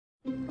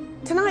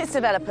Tonight's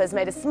developers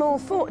made a small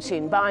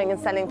fortune buying and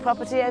selling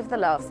property over the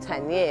last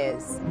 10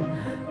 years.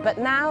 But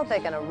now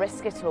they're going to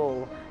risk it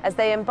all as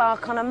they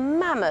embark on a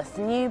mammoth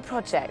new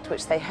project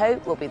which they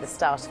hope will be the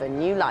start of a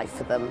new life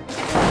for them.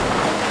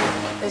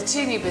 There's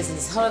two new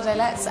businesses, holiday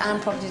lets and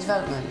property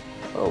development.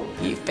 Oh,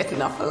 you've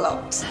bitten off a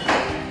lot.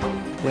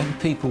 When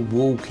people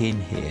walk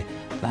in here,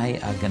 they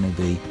are going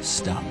to be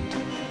stunned.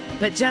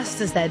 But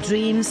just as their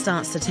dream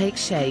starts to take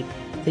shape,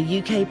 the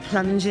UK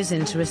plunges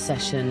into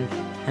recession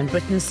and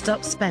Britain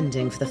stops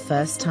spending for the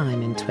first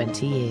time in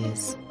 20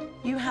 years.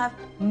 You have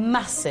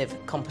massive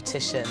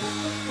competition.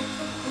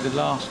 The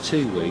last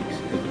 2 weeks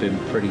have been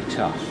pretty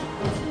tough.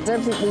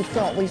 Everything we've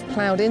got, we've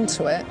ploughed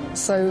into it,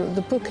 so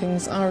the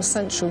bookings are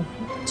essential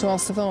to our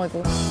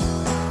survival.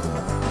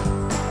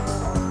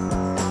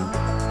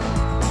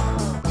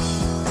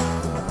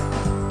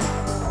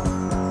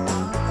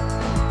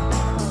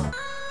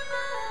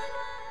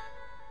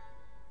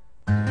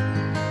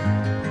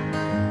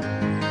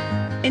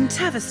 In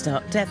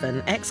Tavistock,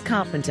 Devon,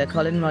 ex-carpenter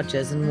Colin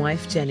Rogers and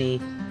wife Jenny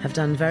have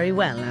done very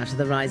well out of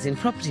the rising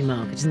property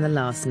market in the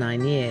last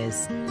 9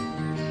 years.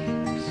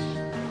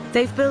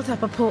 They've built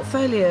up a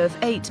portfolio of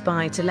 8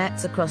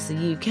 buy-to-lets across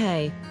the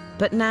UK,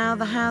 but now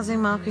the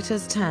housing market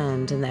has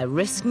turned and they're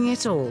risking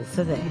it all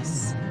for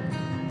this.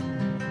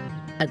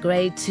 A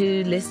Grade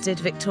 2 listed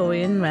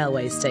Victorian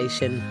railway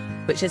station,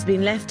 which has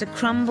been left to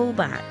crumble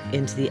back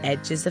into the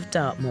edges of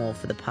Dartmoor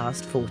for the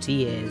past 40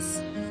 years.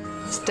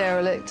 It's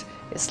derelict,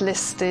 it's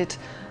listed,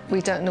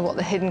 we don't know what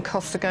the hidden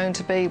costs are going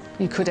to be.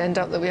 You could end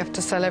up that we have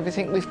to sell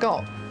everything we've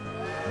got.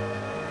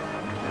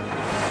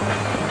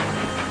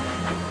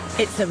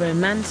 It's a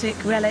romantic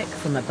relic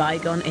from a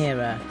bygone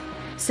era.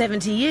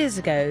 70 years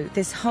ago,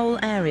 this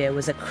whole area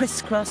was a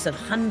crisscross of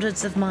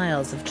hundreds of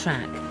miles of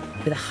track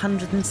with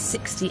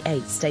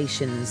 168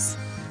 stations.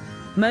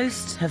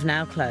 Most have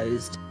now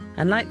closed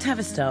and, like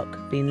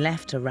Tavistock, been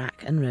left to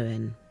rack and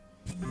ruin.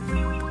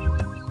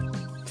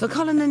 For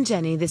Colin and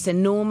Jenny, this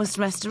enormous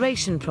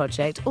restoration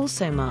project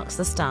also marks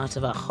the start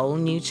of a whole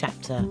new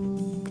chapter.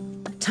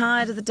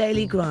 Tired of the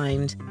daily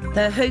grind,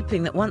 they're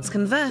hoping that once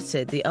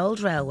converted, the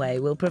old railway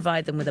will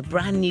provide them with a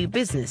brand new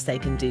business they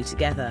can do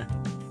together,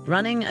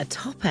 running a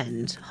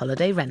top-end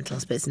holiday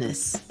rentals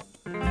business.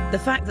 The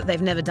fact that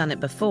they've never done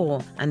it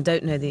before and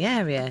don't know the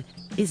area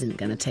isn't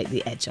going to take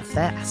the edge off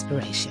their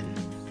aspiration.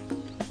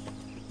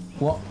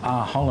 What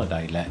our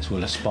holiday lets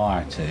will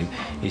aspire to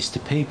is to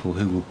people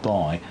who will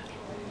buy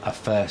a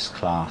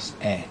first-class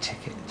air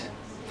ticket.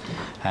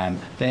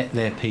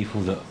 They're people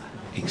that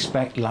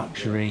expect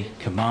luxury,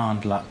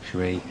 command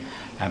luxury,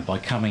 and by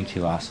coming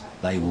to us,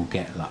 they will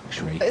get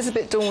luxury. It's a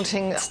bit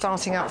daunting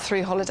starting up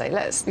 3 holiday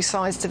lets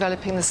besides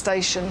developing the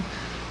station,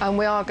 and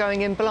we are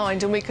going in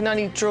blind and we can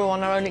only draw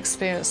on our own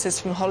experiences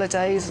from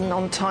holidays and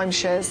on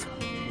timeshares.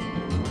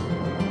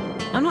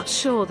 I'm not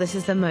sure this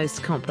is the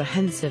most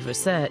comprehensive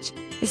research,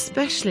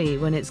 especially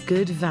when it's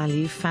good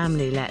value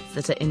family lets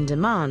that are in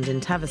demand in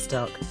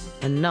Tavistock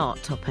and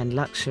not top-end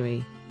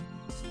luxury.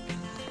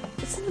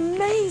 It's an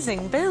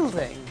amazing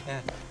building. Yeah,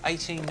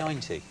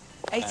 1890.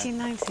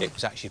 1890. It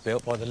was actually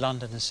built by the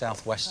London and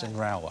South Western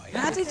Railway.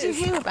 How did you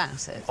hear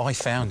about it? I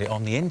found it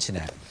on the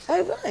internet.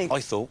 Oh, right.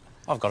 I thought,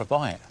 I've got to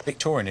buy it.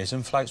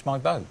 Victorianism floats my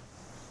boat.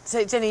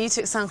 So, Jenny, you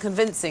took some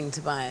convincing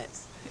to buy it.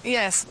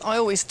 Yes, I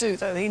always do,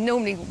 though. He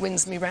normally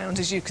wins me round,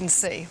 as you can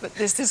see, but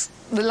this is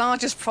the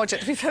largest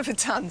project we've ever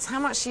done. How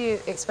much are you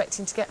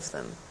expecting to get for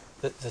them?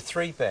 The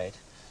 3-bed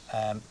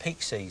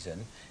peak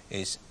season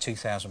is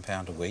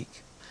 £2,000 a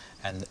week,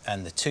 and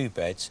the 2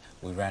 beds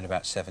we round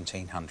about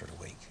 £1,700 a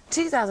week.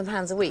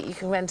 £2,000 a week. You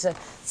can rent a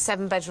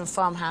 7-bedroom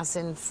farmhouse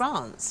in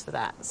France for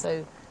that.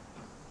 So,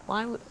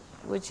 why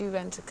would you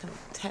rent a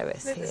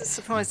terrace here? It's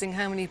surprising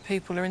how many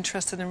people are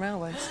interested in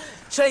railways.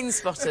 Train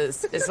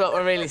spotters is what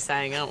we're really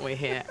saying, aren't we,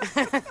 here?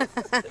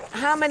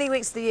 How many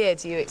weeks of the year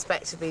do you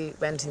expect to be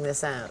renting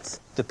this out?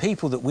 The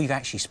people that we've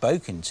actually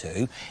spoken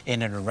to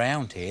in and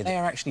around here, they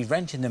are actually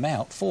renting them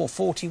out for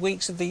 40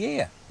 weeks of the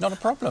year. Not a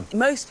problem.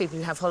 Most people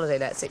who have holiday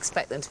lets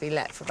expect them to be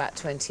let for about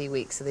 20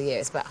 weeks of the year.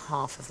 It's about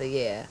half of the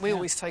year. We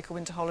always take a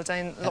winter holiday,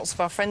 and lots of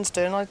our friends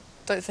do, and I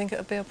don't think it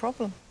would be a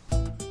problem.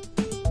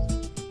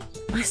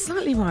 I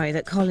slightly worry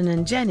that Colin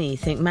and Jenny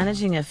think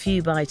managing a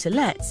few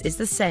buy-to-lets is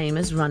the same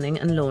as running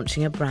and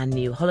launching a brand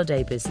new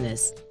holiday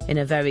business in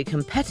a very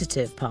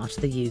competitive part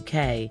of the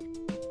UK.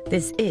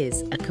 This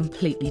is a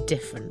completely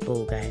different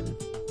ballgame.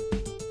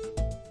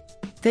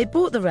 They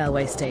bought the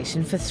railway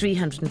station for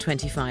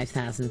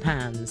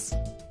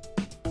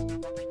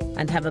 £325,000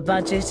 and have a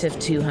budget of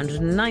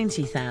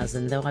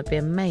 £290,000, though I'd be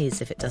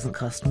amazed if it doesn't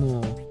cost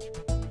more.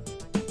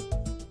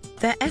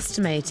 They're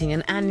estimating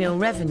an annual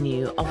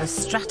revenue of a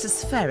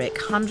stratospheric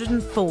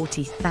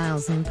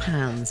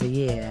 £140,000 a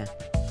year,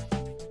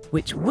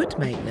 which would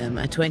make them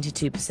a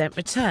 22%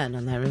 return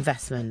on their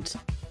investment,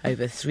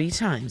 over 3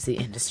 times the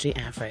industry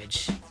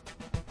average.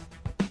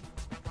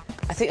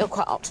 I think you're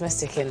quite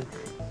optimistic in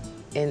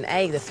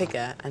A, the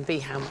figure, and B,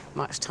 how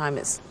much time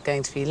it's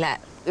going to be let.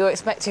 You're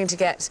expecting to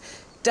get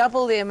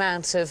double the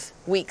amount of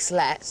weeks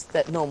let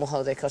that normal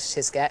holiday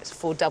cottages get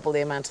for double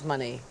the amount of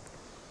money.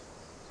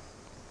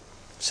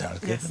 Sounds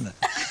good, doesn't it?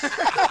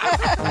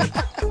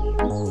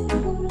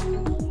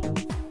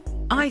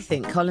 I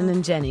think Colin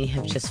and Jenny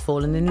have just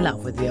fallen in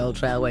love with the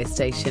old railway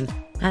station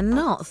and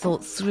not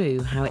thought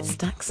through how it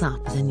stacks up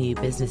as a new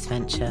business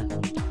venture.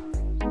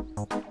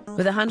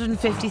 With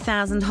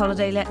 150,000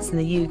 holiday lets in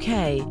the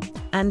UK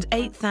and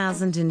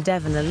 8,000 in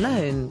Devon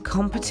alone,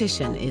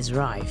 competition is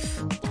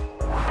rife.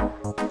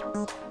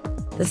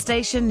 The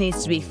station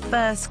needs to be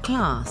first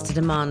class to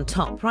demand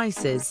top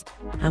prices,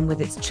 and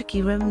with its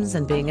tricky rooms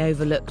and being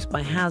overlooked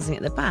by housing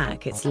at the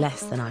back, it's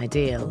less than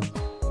ideal.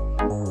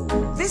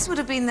 This would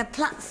have been the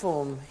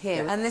platform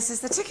here, and this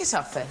is the ticket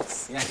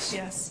office. Yes.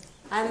 Yes.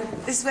 And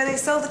this is where they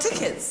sold the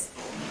tickets.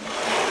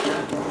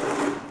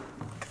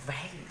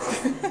 Great.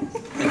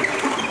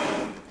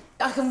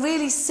 I can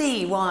really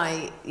see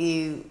why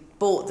you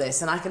bought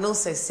this, and I can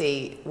also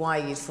see why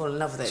you'd fall in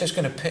love with it. It's just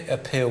going to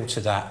appeal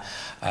to that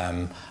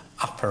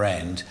upper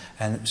end,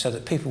 and so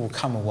that people will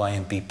come away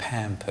and be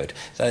pampered.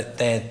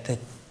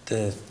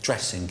 The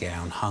dressing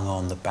gown hung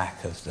on the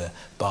back of the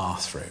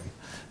bathroom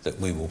that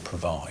we will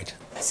provide.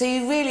 So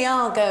you really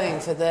are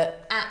going for the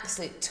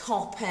absolute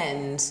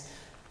top-end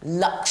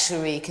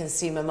luxury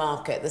consumer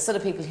market, the sort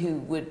of people who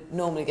would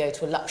normally go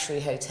to a luxury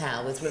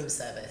hotel with room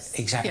service.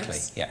 Exactly,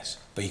 yes.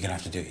 But you're going to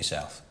have to do it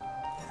yourself.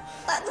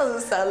 That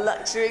doesn't sound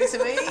luxury to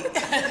me.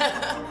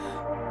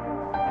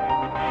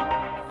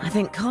 I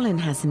think Colin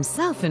has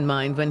himself in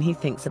mind when he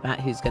thinks about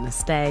who's going to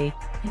stay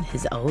in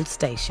his old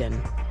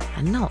station,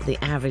 and not the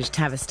average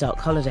Tavistock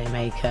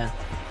holidaymaker.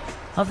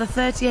 Of the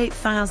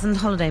 38,000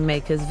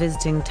 holidaymakers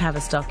visiting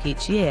Tavistock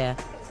each year,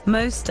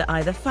 most are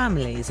either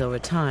families or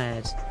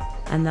retired,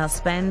 and they'll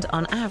spend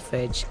on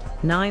average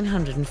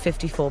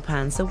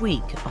 £954 a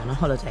week on a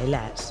holiday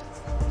let.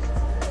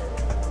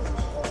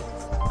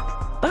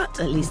 But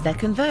at least their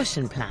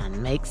conversion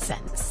plan makes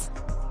sense.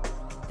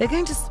 They're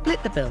going to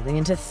split the building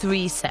into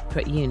 3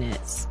 separate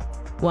units,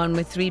 1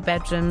 with 3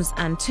 bedrooms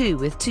and 2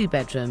 with 2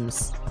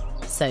 bedrooms.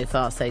 So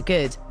far, so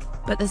good.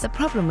 But there's a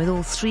problem with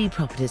all 3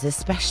 properties,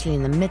 especially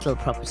in the middle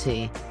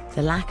property,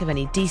 the lack of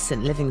any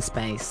decent living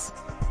space.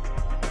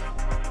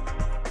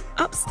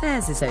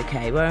 Upstairs is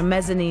okay, where a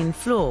mezzanine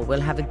floor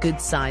will have a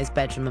good-sized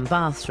bedroom and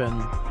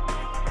bathroom.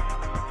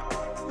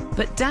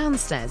 But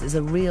downstairs is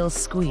a real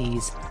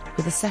squeeze,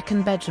 with a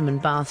 2nd bedroom and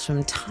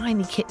bathroom,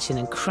 tiny kitchen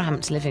and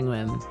cramped living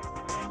room.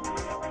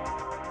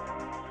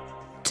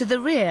 To the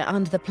rear,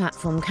 under the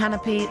platform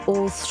canopy,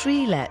 all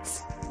 3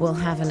 lets will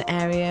have an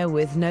area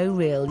with no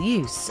real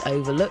use,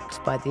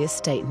 overlooked by the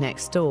estate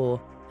next door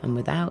and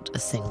without a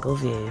single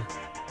view.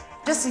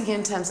 Just thinking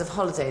in terms of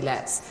holiday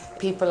lets,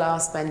 people are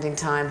spending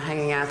time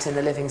hanging out in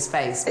the living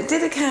space. It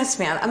did occur to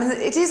me, I mean,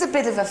 it is a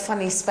bit of a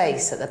funny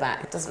space at the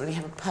back. It doesn't really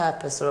have a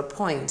purpose or a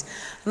point.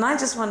 And I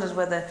just wondered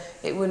whether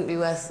it wouldn't be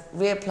worth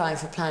reapplying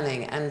for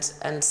planning and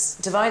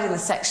dividing the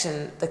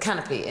section, the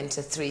canopy,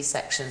 into 3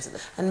 sections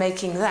and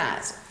making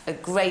that a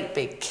great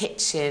big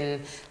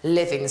kitchen,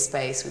 living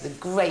space with a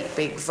great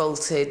big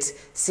vaulted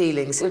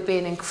ceilings. It would be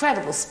an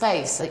incredible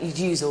space that you'd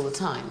use all the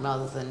time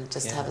rather than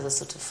just have as a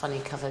sort of funny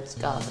covered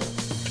garden.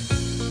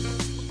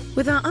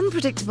 With our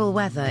unpredictable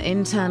weather,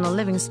 internal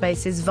living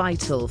space is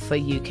vital for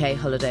UK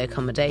holiday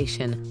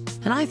accommodation.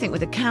 And I think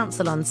with a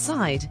council on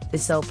side,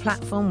 this old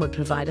platform would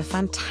provide a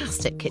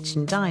fantastic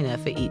kitchen diner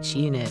for each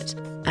unit,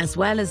 as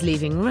well as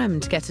leaving room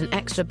to get an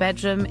extra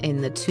bedroom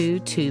in the 2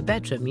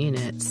 two-bedroom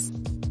units.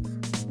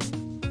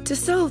 To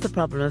solve the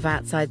problem of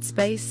outside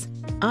space,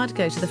 I'd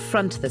go to the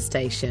front of the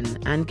station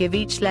and give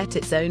each let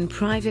its own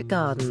private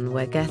garden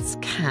where guests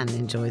can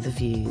enjoy the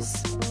views.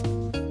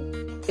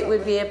 It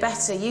would be a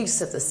better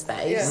use of the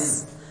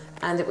space,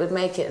 and it would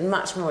make it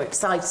much more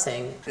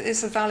exciting.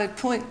 It's a valid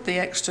point, the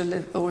extra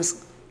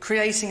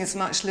creating as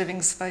much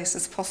living space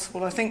as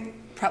possible. I think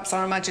perhaps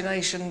our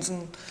imaginations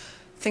and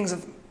things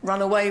have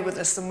run away with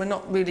us, and we're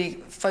not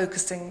really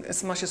focusing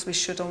as much as we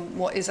should on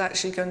what is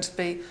actually going to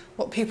be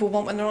what people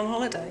want when they're on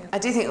holiday. I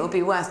do think it would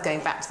be worth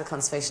going back to the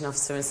conservation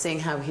officer and seeing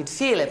how he'd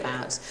feel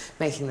about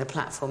making the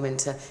platform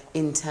into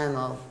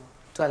internal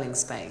dwelling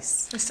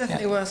space. It's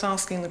definitely worth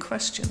asking the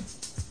question.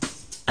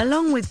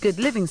 Along with good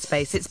living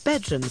space, it's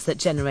bedrooms that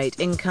generate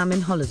income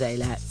in holiday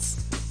lets.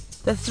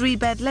 The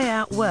 3-bed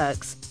layout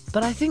works,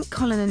 but I think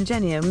Colin and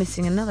Jenny are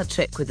missing another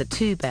trick with the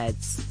 2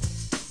 beds.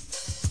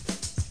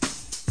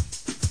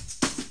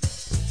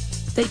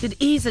 They could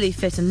easily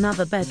fit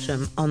another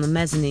bedroom on the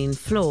mezzanine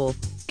floor,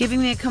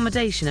 giving the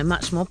accommodation a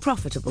much more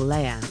profitable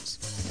layout.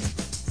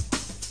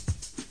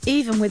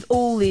 Even with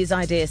all these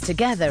ideas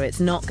together, it's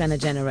not going to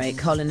generate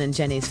Colin and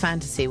Jenny's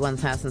fantasy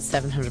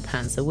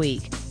 £1,700 a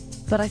week.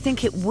 But I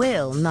think it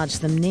will nudge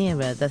them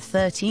nearer the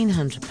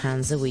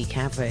 £1,300 a week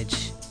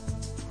average.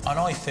 And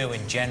I feel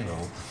in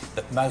general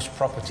that most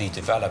property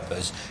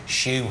developers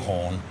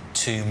shoehorn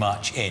too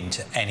much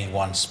into any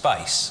one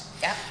space.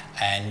 Yeah.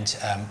 And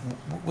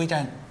we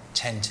don't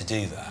tend to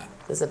do that.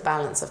 There's a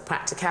balance of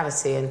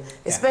practicality, and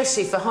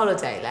especially for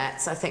holiday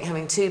lets, I think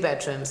having 2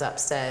 bedrooms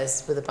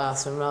upstairs with a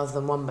bathroom rather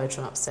than 1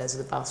 bedroom upstairs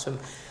with a bathroom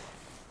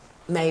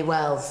may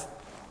well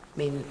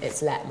mean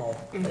it's let more,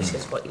 which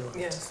is what you want.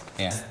 Yes.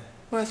 Yeah.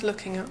 Worth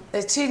looking at.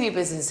 There's two new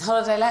businesses,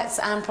 holiday lets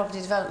and property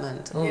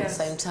development, all at the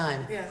same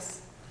time.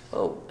 Yes.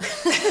 Oh,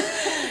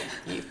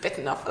 you've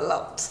bitten off a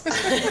lot.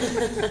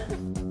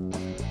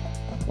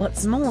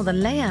 What's more, the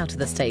layout of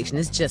the station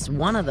is just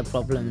one of the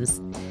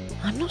problems.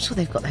 I'm not sure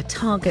they've got their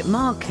target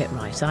market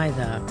right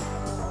either.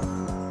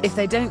 If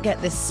they don't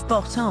get this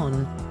spot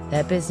on,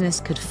 their business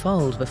could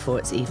fold before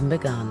it's even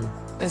begun.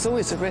 There's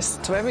always a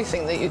risk to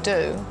everything that you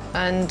do,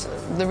 and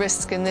the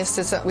risk in this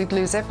is that we'd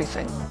lose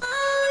everything.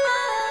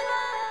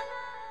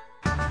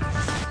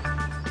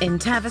 In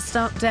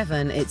Tavistock,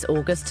 Devon, it's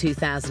August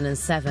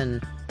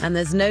 2007, and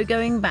there's no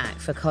going back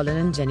for Colin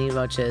and Jenny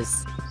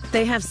Rogers.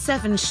 They have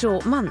 7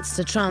 short months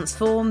to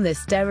transform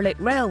this derelict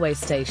railway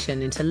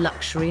station into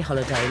luxury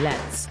holiday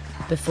lets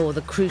before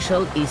the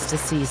crucial Easter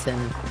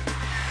season.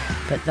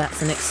 But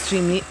that's an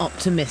extremely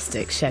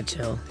optimistic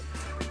schedule.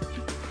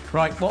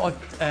 Right, what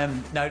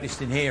I've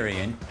noticed in here,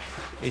 Ian,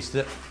 is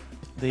that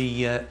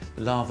the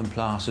lath and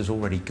plaster's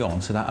already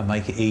gone, so that'll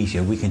make it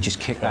easier. We can just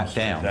kick that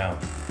down.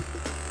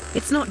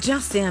 It's not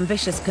just the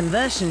ambitious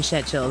conversion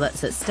schedule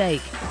that's at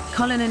stake.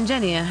 Colin and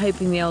Jenny are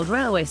hoping the old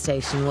railway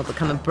station will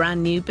become a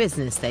brand new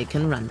business they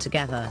can run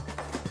together.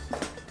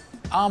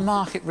 Our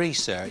market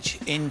research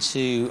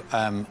into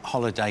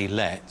holiday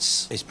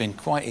lets has been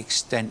quite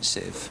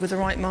extensive. With the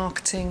right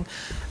marketing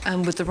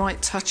and with the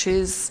right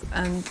touches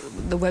and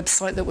the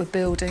website that we're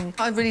building,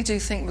 I really do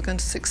think we're going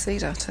to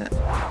succeed at it.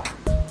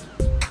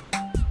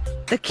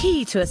 The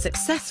key to a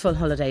successful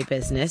holiday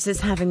business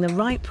is having the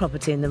right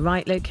property in the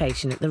right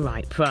location at the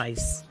right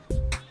price.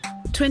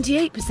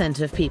 28%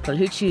 of people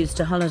who choose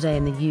to holiday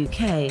in the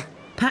UK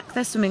pack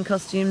their swimming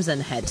costumes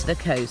and head to the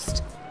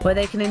coast, where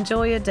they can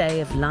enjoy a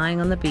day of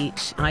lying on the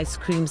beach, ice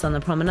creams on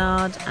the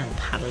promenade and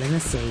paddle in the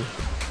sea.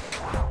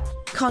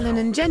 Colin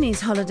and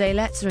Jenny's holiday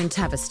lets are in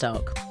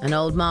Tavistock, an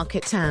old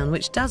market town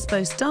which does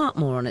boast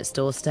Dartmoor on its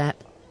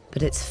doorstep,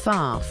 but it's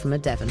far from a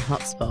Devon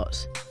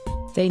hotspot.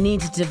 They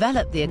need to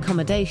develop the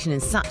accommodation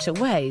in such a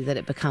way that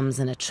it becomes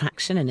an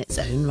attraction in its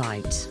own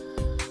right.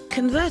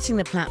 Converting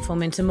the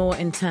platform into more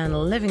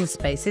internal living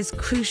space is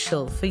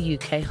crucial for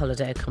UK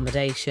holiday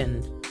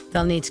accommodation.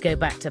 They'll need to go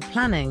back to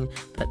planning,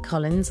 but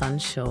Colin's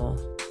unsure.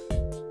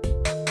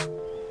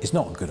 It's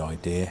not a good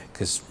idea,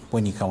 because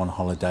when you go on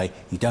holiday,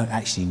 you don't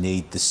actually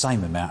need the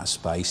same amount of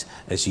space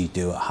as you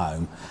do at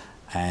home,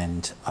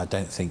 and I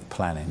don't think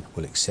planning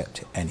will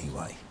accept it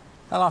anyway.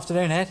 Good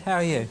afternoon, Ed. How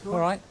are you? All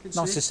right?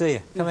 Nice to see you.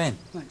 Come in.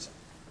 Thanks.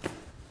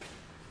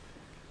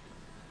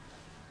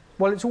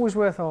 Well, it's always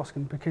worth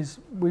asking, because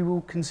we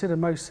will consider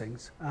most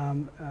things,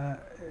 at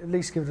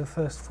least give it a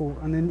first thought.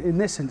 And in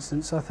this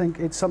instance, I think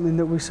it's something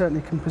that we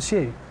certainly can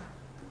pursue.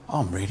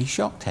 I'm really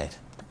shocked, Ed.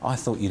 I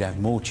thought you'd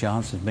have more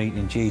chance of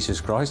meeting Jesus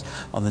Christ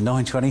on the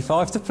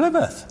 9:25 to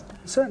Plymouth.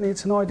 Certainly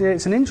it's an idea,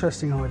 it's an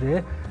interesting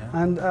idea,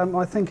 and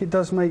I think it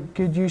does make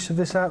good use of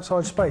this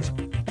outside space.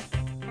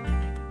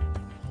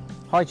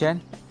 Hi,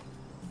 Jen.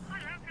 Hello,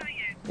 how are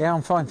you? Yeah,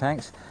 I'm fine,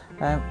 thanks.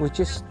 We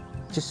just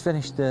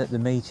finished the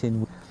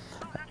meeting.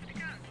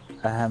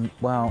 How did it go?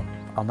 Well,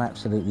 I'm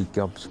absolutely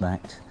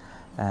gobsmacked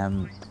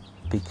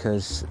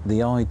because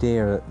the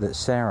idea that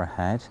Sarah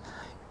had,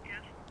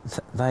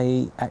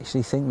 they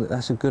actually think that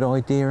that's a good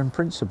idea in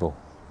principle.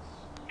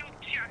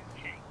 You're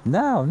joking.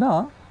 No, I'm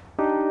not.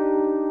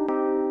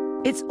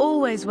 It's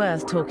always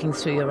worth talking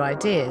through your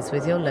ideas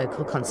with your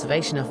local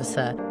conservation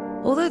officer.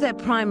 Although their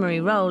primary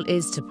role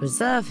is to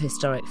preserve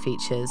historic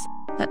features,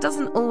 that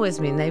doesn't always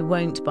mean they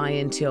won't buy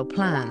into your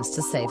plans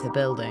to save the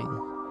building.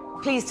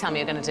 Please tell me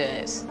you're going to do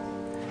it.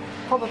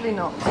 Probably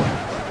not.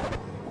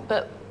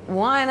 But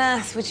why on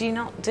earth would you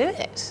not do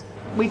it?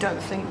 We don't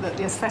think that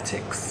the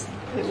aesthetics,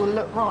 it will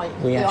look right.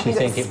 We I actually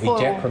think it'd be spoil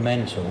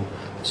detrimental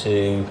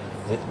to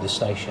the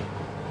station.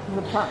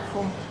 the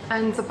platform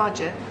and the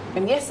budget.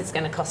 And yes, it's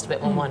going to cost a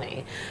bit more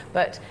money,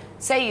 but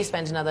say you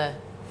spend another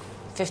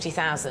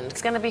 50,000,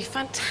 it's going to be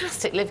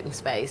fantastic living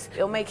space.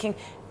 You're making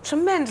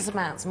tremendous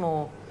amounts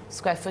more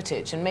square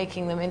footage and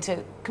making them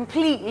into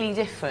completely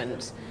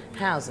different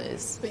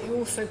houses. But you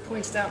also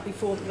pointed out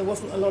before that there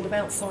wasn't a lot of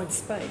outside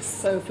space,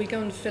 so if we go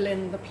and fill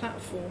in the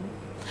platform,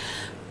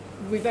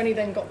 we've only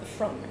then got the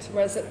front,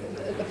 whereas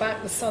at the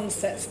back the sun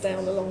sets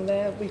down along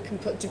there, we can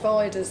put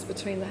dividers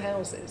between the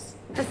houses.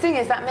 The thing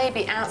is, that may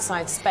be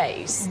outside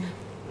space,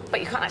 but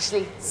you can't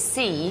actually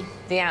see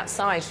the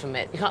outside from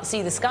it. You can't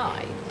see the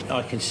sky.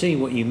 I can see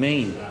what you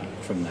mean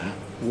from that.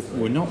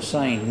 We're not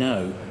saying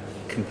no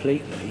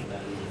completely.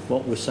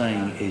 What we're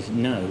saying is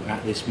no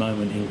at this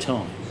moment in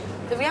time.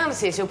 The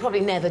reality is you'll probably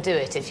never do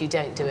it if you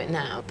don't do it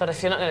now. But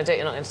if you're not going to do it,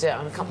 you're not going to do it.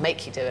 I can't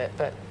make you do it,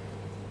 but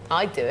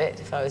I'd do it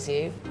if I was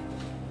you.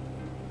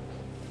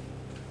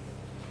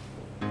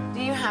 Do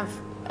you have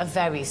a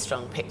very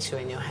strong picture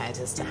in your head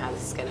as to how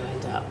this is going to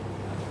end up?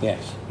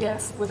 Yes.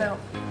 Yes, without...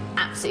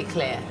 Absolutely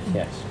clear.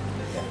 Yes.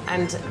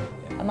 And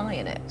am I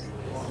in it?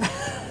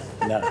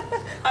 No.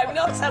 I'm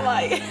not, am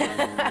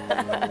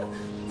I?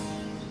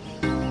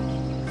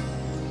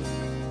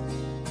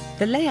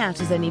 The layout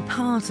is only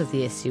part of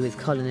the issue with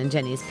Colin and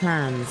Jenny's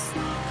plans.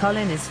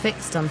 Colin is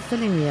fixed on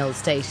filling the old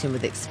station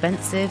with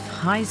expensive,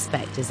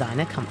 high-spec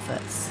designer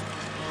comforts.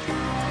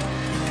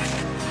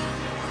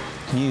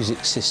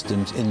 music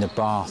systems in the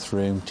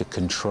bathroom to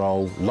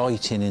control,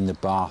 lighting in the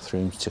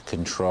bathrooms to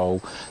control,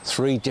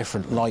 3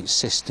 different light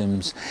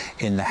systems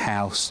in the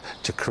house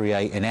to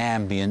create an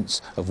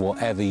ambience of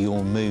whatever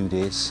your mood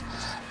is,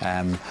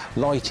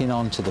 lighting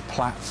onto the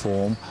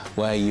platform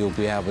where you'll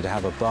be able to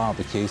have a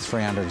barbecue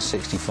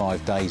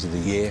 365 days of the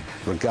year,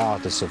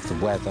 regardless of the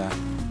weather.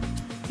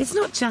 It's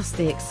not just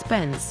the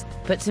expense,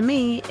 but to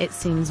me it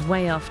seems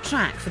way off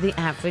track for the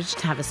average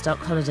Tavistock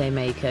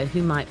holidaymaker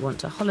who might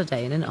want a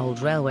holiday in an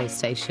old railway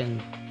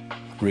station.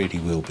 Really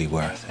will be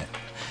worth it,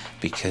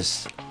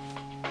 because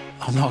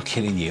I'm not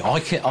kidding you, I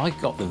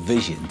got the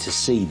vision to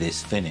see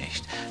this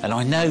finished, and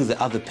I know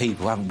that other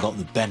people haven't got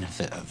the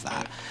benefit of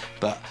that,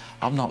 but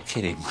I'm not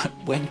kidding.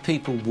 When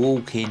people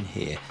walk in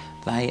here,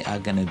 they are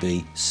going to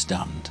be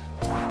stunned.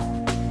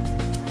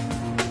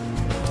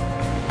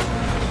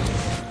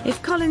 If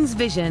Colin's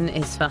vision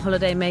is for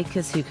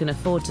holidaymakers who can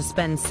afford to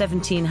spend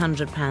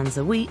 £1,700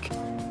 a week,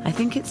 I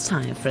think it's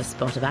time for a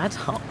spot of ad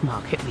hoc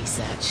market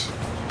research.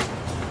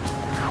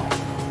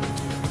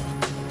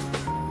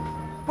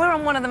 We're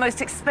on one of the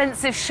most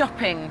expensive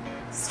shopping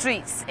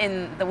streets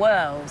in the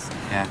world.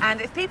 Yeah.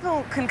 And if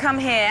people can come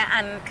here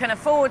and can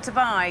afford to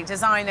buy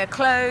designer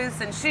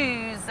clothes and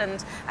shoes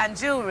and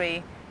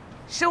jewellery,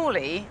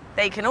 surely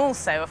they can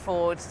also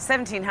afford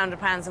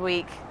 £1,700 a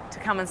week to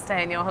come and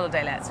stay in your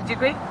holiday lets. Would you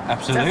agree?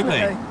 Absolutely.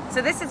 Definitely.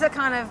 So this is the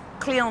kind of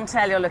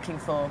clientele you're looking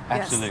for?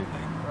 Absolutely.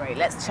 Great,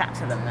 let's chat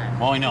to them then.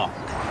 Why not?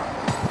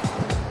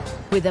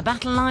 With the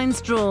battle lines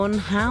drawn,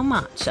 how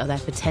much are their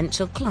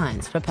potential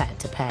clients prepared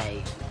to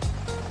pay?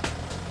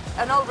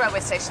 An old railway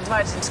station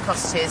divided into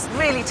cottages,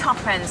 really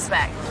top-end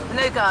spec.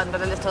 No garden,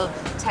 but a little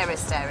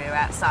terraced area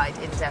outside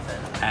in Devon.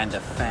 And a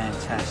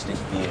fantastic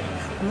view.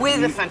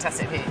 With a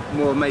fantastic view.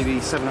 More maybe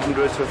 £700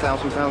 to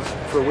 £1,000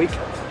 for a week.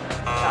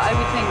 I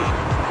would think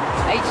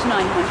 800 to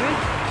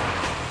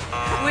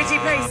 900. Would you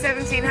pay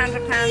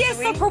 £1,700 Yes, a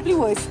week? I probably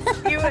would.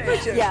 You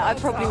would? Yeah, I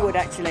probably would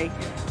actually.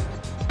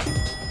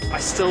 I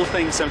still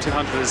think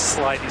 1,700 is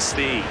slightly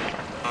steep.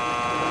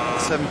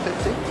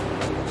 750.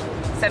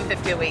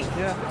 £750 a week.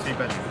 Yeah. 2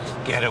 bedrooms.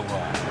 Get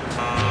away.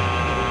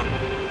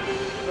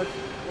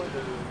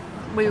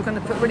 We were going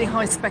to put really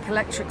high-spec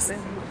electrics in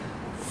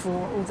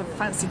for all the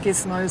fancy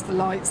gizmos, the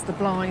lights, the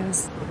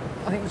blinds.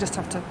 I think we just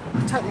have to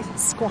totally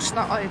squash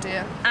that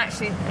idea.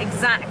 Actually,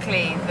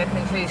 exactly the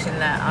conclusion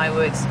that I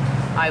would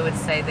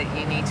say that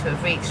you need to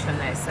have reached from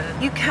this.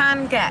 And you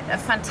can get a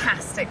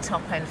fantastic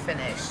top-end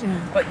finish,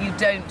 but you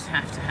don't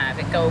have to have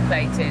it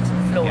gold-plated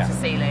floor to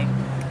ceiling.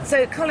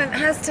 So, Colin,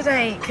 has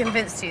today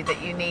convinced you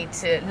that you need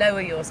to lower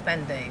your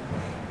spending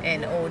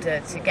in order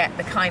to get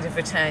the kind of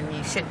return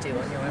you should do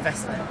on your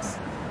investments?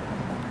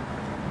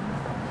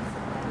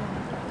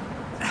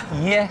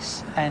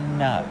 Yes and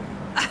no.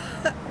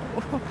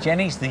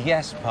 Jenny's the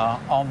yes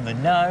part, I'm the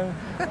no,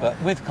 but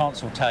with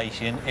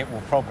consultation it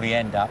will probably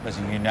end up as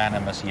a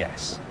unanimous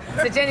yes.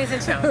 So Jenny's in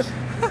charge?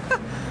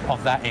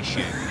 Of that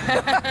issue.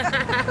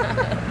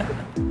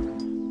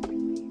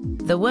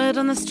 The word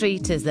on the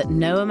street is that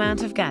no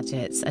amount of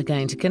gadgets are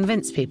going to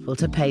convince people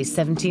to pay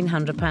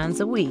 £1,700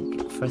 a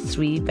week for a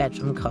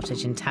 3-bedroom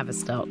cottage in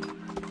Tavistock.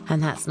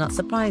 And that's not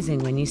surprising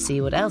when you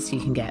see what else you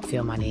can get for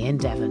your money in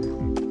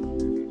Devon.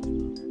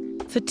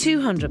 For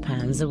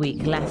 £200 a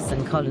week less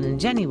than Colin and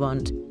Jenny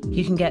want,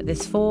 you can get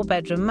this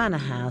 4-bedroom manor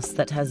house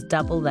that has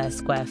double their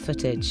square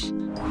footage.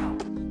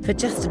 For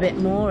just a bit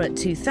more, at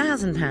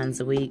 £2,000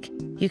 a week,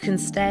 you can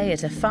stay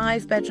at a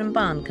 5-bedroom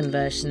barn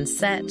conversion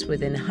set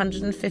within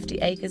 150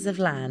 acres of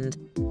land,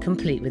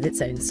 complete with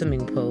its own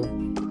swimming pool.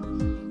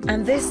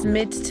 And this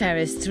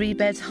mid-terrace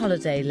 3-bed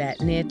holiday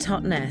let near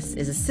Totnes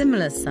is a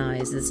similar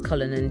size as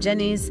Colin and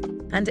Jenny's,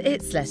 and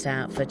it's let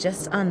out for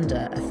just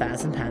under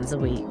 £1,000 a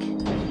week.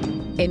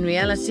 In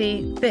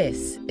reality,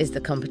 this is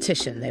the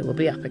competition they will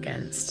be up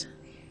against.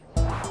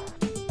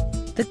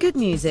 The good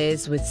news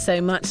is, with so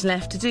much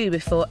left to do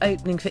before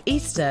opening for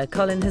Easter,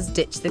 Colin has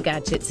ditched the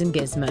gadgets and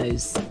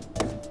gizmos.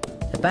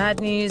 The bad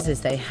news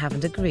is they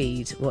haven't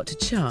agreed what to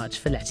charge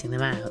for letting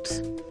them out.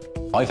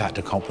 I've had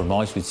to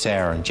compromise with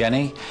Sarah and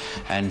Jenny,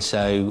 and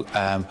so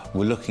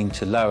we're looking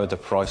to lower the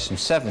price from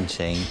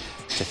 17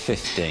 to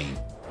 15.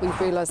 We've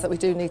realised that we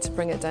do need to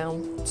bring it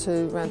down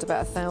to around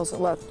about 1,000,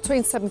 well,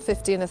 between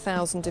 750 and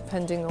 1,000,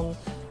 depending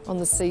on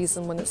the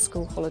season, when it's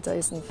school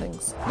holidays and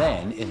things.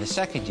 Then, in the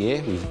second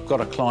year, we've got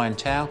a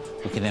clientele,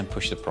 we can then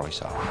push the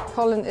price up.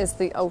 Colin is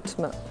the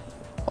ultimate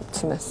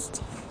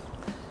optimist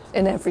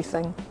in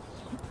everything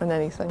and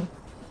anything.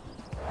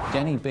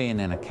 Jenny, being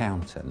an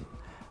accountant,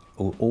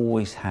 will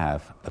always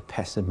have a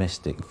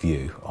pessimistic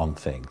view on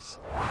things.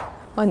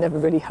 I never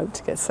really hoped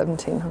to get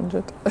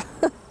 1,700.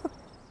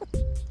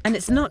 And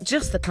it's not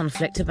just the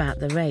conflict about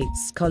the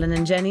rates. Colin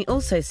and Jenny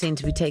also seem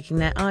to be taking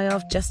their eye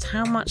off just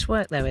how much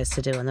work there is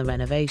to do on the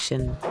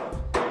renovation.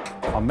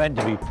 I'm meant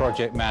to be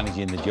project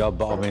managing the job,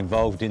 but I'm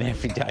involved in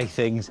everyday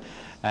things,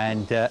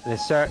 and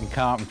there's certain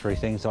carpentry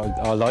things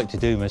I like to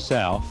do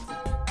myself.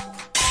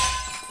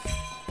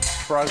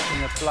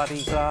 Broken the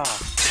bloody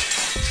glass.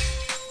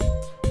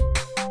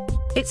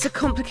 It's a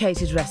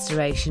complicated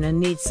restoration and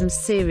needs some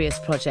serious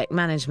project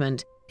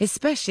management,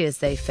 especially as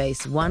they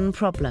face one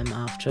problem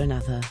after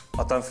another.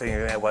 I don't think you're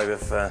going to get away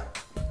with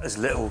as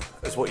little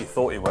as what you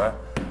thought you were.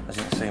 As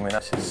you can see, I mean,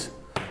 that's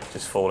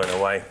just falling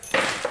away.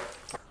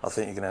 I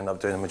think you're going to end up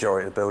doing the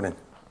majority of the building.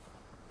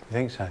 You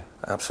think so?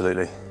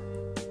 Absolutely.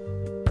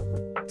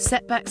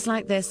 Setbacks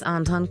like this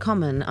aren't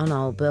uncommon on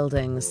old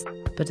buildings,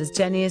 but as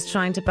Jenny is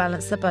trying to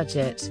balance the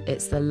budget,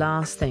 it's the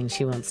last thing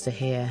she wants to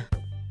hear.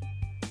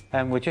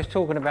 We're just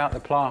talking about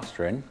the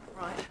plastering.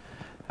 Right.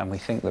 And we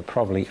think that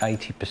probably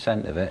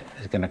 80% of it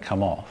is going to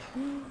come off.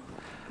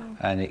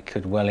 And it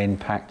could well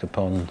impact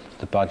upon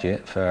the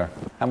budget for...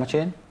 How much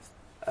in?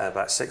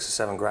 About 6 or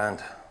 7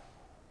 grand,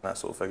 that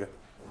sort of figure.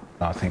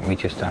 I think we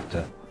just have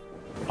to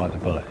bite the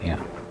bullet,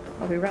 yeah.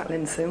 I'll be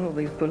rattling soon, all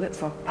these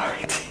bullets are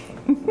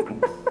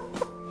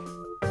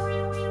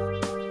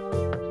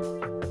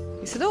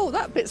He said, oh,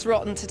 that bit's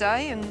rotten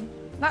today, and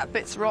that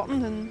bit's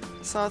rotten, and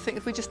so I think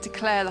if we just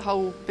declare the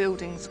whole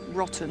building's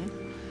rotten,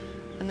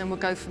 and then we'll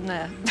go from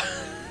there.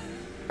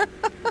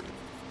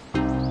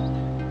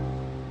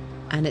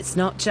 And it's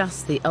not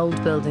just the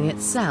old building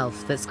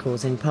itself that's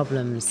causing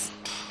problems.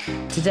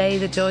 Today,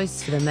 the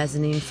joists for the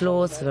mezzanine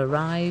floors have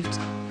arrived,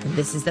 and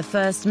this is the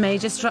first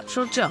major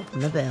structural job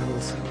on the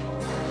build.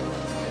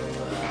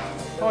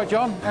 Hi,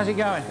 John. How's it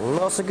going?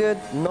 Not so good,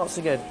 not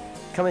so good.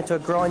 Coming to a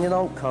grinding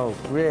halt, Cole,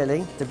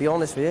 really, to be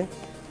honest with you.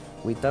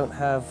 We don't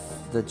have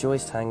the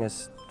joist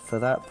hangers for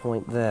that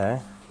point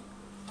there,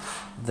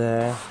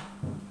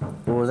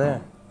 or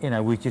there. You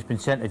know, we've just been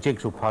sent a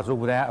jigsaw puzzle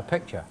without a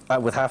picture.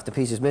 With half the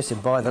pieces missing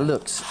by the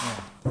looks.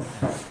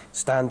 Yeah.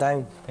 Stand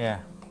down. Yeah.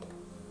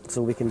 That's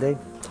all we can do.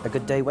 A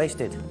good day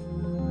wasted.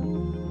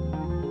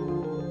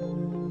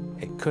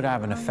 It could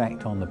have an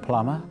effect on the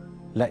plumber.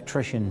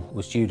 Electrician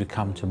was due to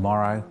come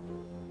tomorrow.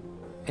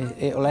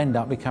 It'll end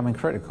up becoming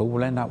critical.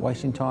 We'll end up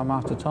wasting time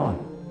after time.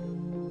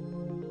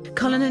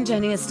 Colin and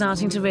Jenny are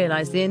starting to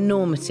realise the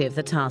enormity of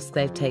the task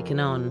they've taken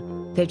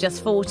on. They've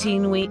just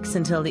 14 weeks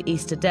until the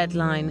Easter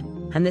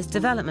deadline, and this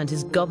development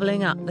is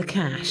gobbling up the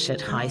cash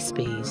at high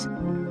speed.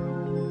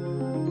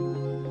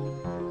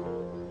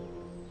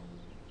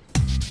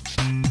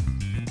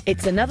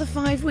 It's another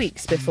 5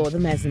 weeks before the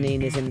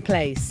mezzanine is in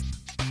place,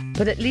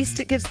 but at least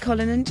it gives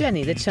Colin and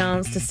Jenny the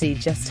chance to see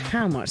just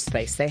how much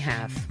space they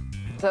have.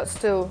 That's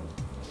still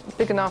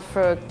big enough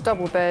for a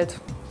double bed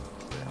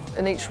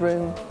in each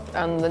room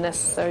and the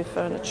necessary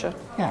furniture.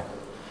 Yeah.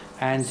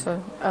 And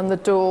the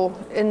door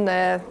in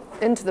there,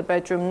 into the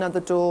bedroom, another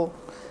door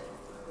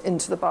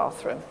into the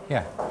bathroom.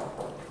 Yeah.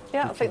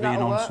 Yeah, I think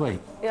that'll work.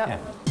 Ensuite. Yeah.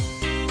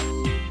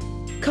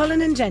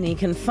 Colin and Jenny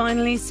can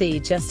finally see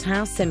just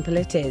how simple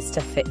it is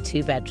to fit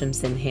 2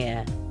 bedrooms in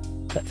here.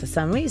 But for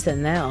some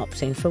reason, they're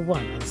opting for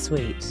 1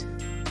 ensuite.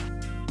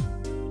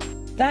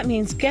 That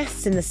means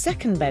guests in the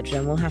 2nd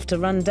bedroom will have to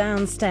run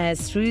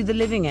downstairs through the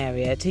living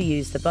area to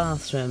use the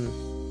bathroom.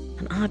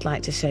 And I'd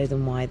like to show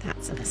them why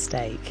that's a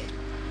mistake.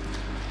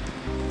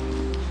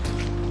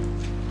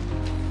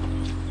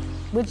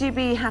 Would you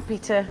be happy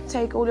to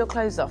take all your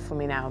clothes off for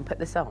me now and put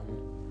this on?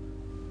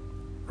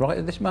 Right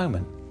at this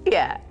moment?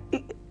 Yeah.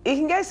 You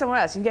can go somewhere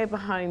else. You can go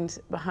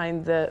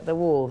behind the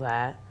wall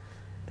there.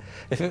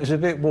 If it was a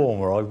bit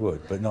warmer, I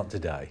would, but not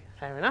today.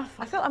 Fair enough.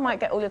 I thought I might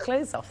get all your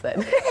clothes off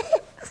then.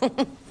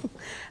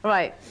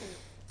 Right.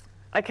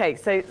 OK,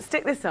 so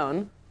stick this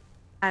on,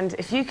 and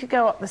if you could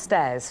go up the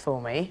stairs for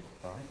me.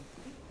 Right.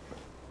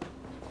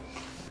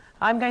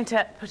 I'm going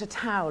to put a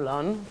towel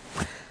on.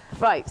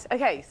 Right,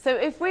 OK, so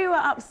if we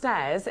were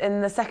upstairs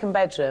in the 2nd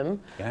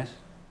bedroom... Yes?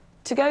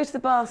 To go to the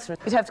bathroom,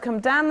 you'd have to come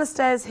down the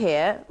stairs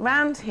here,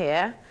 round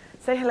here,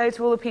 say hello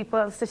to all the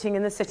people sitting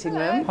in the sitting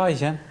room. Hi,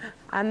 Jen.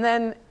 And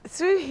then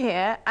through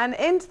here and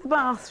into the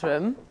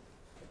bathroom,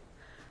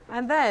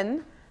 and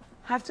then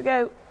have to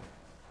go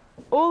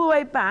all the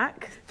way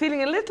back,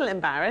 feeling a little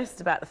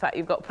embarrassed about the fact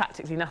you've got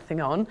practically nothing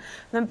on, and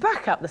then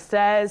back up the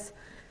stairs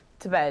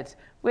to bed,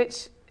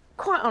 which,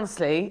 quite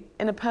honestly,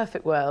 in a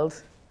perfect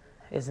world,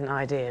 isn't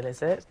ideal,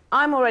 is it?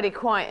 I'm already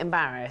quite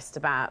embarrassed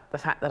about the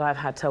fact that I've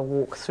had to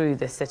walk through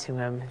this sitting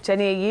room.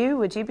 Jenny, are you?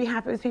 Would you be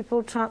happy with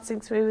people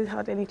trancing through with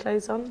hardly any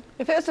clothes on?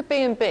 If it was a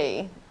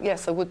B&B,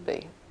 yes, I would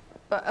be.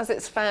 But as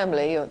it's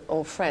family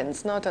or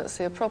friends, no, I don't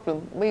see a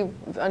problem. We've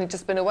only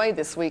just been away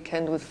this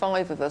weekend with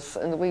 5 of us,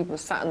 and we were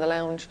sat in the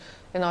lounge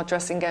in our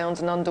dressing gowns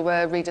and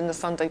underwear reading the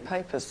Sunday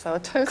papers, so I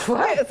don't see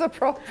it as a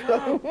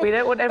problem. We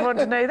don't want everyone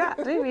to know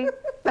that, do we?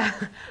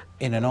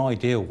 In an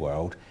ideal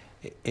world,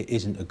 it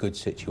isn't a good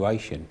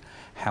situation.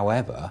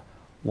 However,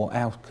 what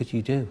else could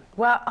you do?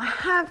 Well, I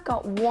have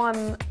got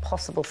one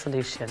possible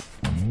solution.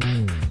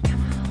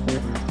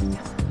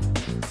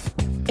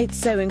 It's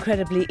so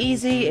incredibly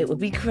easy, it would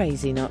be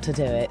crazy not to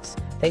do it.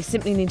 They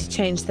simply need to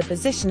change the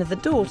position of the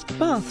door to the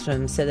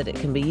bathroom so that it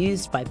can be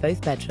used by both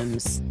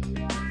bedrooms.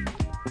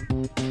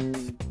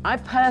 I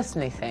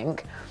personally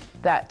think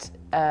that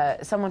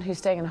someone who's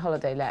staying in a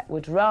holiday let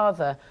would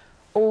rather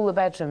all the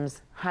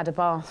bedrooms had a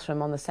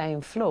bathroom on the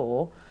same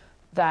floor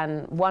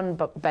than one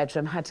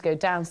bedroom had to go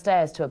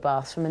downstairs to a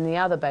bathroom and the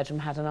other bedroom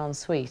had an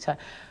ensuite.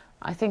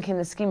 I think in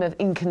the scheme of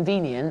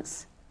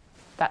inconvenience,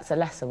 that's a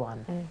lesser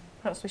one.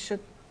 Perhaps we should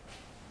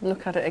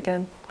look at it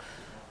again.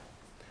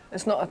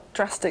 It's not a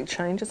drastic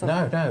change, is it?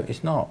 No, no,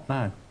 it's not,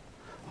 no.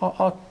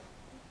 I'll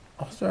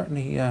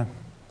certainly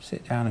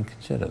sit down and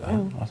consider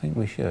that. I think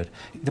we should.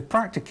 The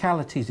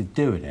practicalities of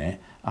doing it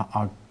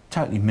are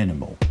totally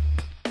minimal.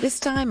 This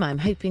time I'm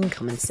hoping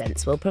common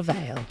sense will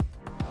prevail.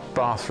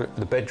 Bathroom,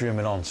 the bedroom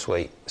and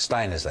ensuite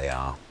staying as they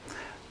are.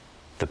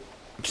 The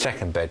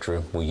second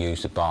bedroom, we'll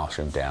use the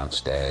bathroom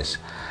downstairs,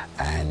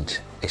 and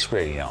it's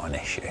really not an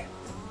issue.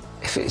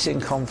 If it's in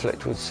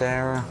conflict with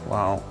Sarah,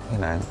 well, you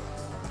know,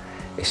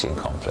 it's in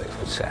conflict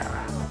with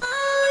Sarah.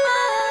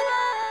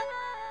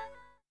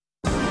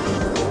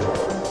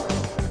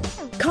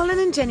 Colin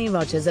and Jenny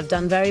Rogers have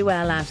done very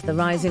well out of the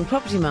rising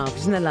property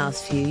market in the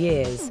last few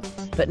years.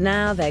 But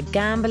now they're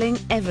gambling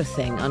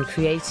everything on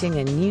creating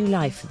a new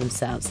life for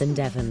themselves in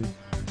Devon.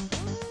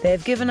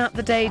 They've given up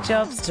the day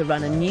jobs to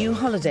run a new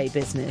holiday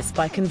business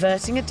by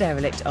converting a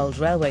derelict old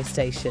railway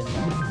station.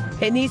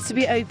 It needs to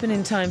be open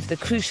in time for the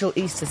crucial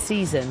Easter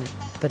season,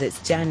 but it's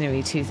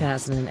January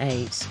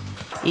 2008.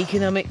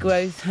 Economic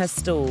growth has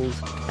stalled,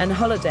 and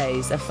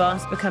holidays are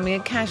fast becoming a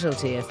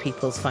casualty of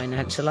people's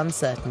financial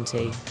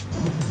uncertainty.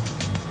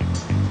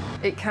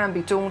 It can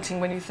be daunting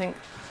when you think,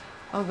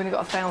 oh, we've only got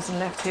 1,000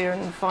 left here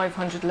and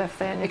 500 left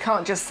there. And you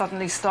can't just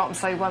suddenly stop and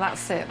say, well,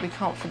 that's it, we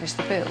can't finish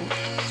the build.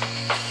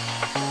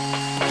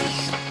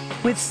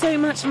 With so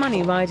much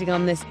money riding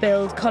on this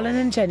build, Colin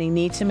and Jenny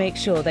need to make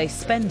sure they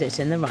spend it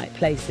in the right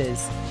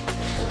places.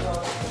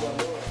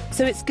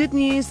 So it's good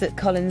news that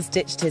Colin's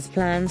ditched his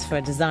plans for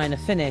a designer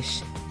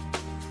finish.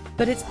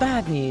 But it's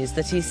bad news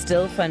that he's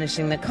still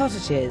furnishing the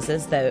cottages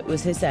as though it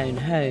was his own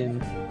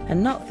home,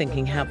 and not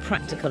thinking how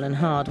practical and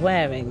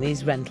hard-wearing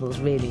these rentals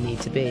really need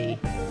to be.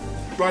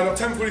 Right, at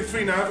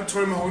 10:43 now,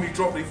 Victoria Mahoney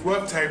drop leaf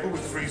work table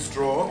with free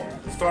straw,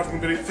 starting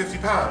bid at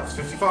 £50,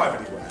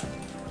 55 anywhere.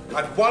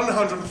 At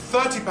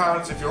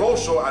 £130, if you're all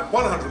short, at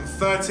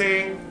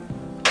 130.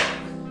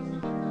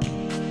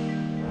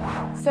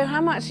 So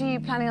how much are you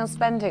planning on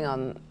spending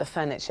on the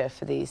furniture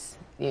for these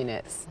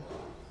units?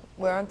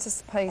 We're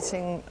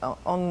anticipating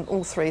on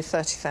all three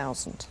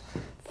 £30,000.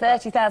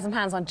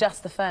 £30,000 on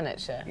just the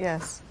furniture?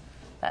 Yes.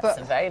 That's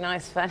a very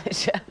nice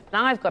furniture.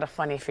 Now I've got a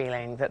funny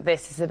feeling that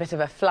this is a bit of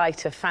a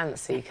flight of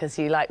fancy because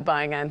you like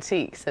buying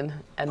antiques and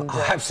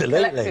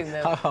absolutely. collecting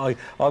them.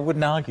 I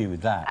wouldn't argue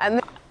with that.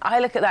 And I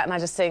look at that and I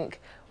just think,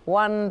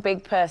 one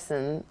big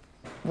person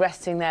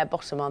resting their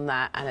bottom on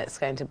that and it's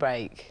going to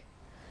break.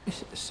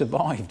 It's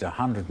survived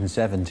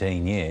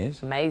 117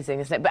 years. Amazing,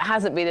 isn't it? But it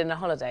hasn't been in a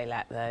holiday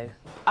let, though.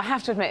 I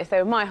have to admit, if they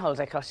were my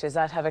holiday cottages,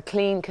 I'd have a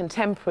clean,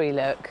 contemporary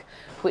look,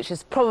 which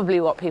is probably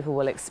what people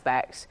will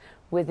expect,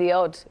 with the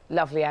odd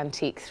lovely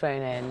antique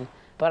thrown in.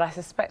 But I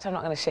suspect I'm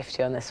not going to shift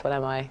you on this one,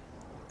 am I?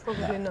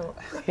 Probably not.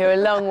 You're a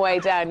long way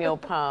down your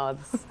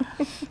paths.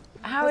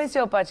 How is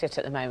your budget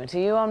at the moment? Are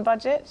you on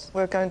budget?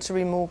 We're going to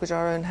remortgage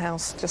our own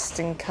house just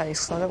in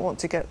case. I don't want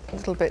to get a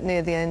little bit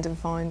near the end and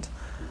find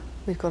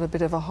we've got a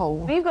bit of a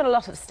hole. You've got a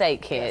lot at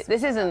stake here. Yes.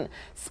 This isn't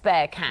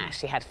spare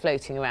cash you had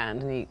floating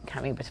around and you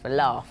having a bit of a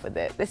laugh with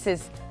it. This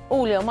is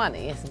all your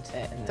money, isn't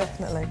it?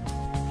 Definitely.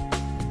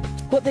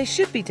 What they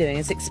should be doing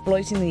is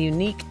exploiting the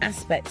unique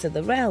aspects of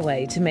the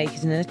railway to make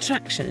it an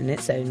attraction in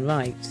its own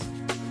right.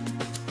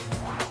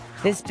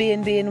 This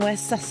B&B in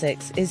West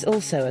Sussex is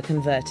also a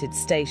converted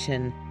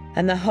station,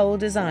 and the whole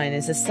design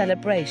is a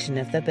celebration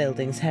of the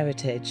building's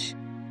heritage.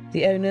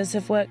 The owners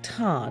have worked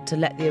hard to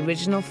let the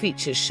original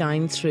features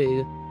shine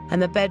through, and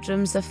the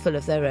bedrooms are full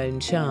of their own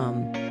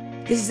charm.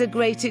 This is a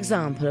great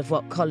example of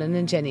what Colin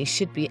and Jenny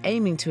should be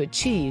aiming to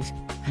achieve,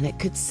 and it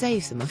could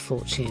save them a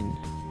fortune.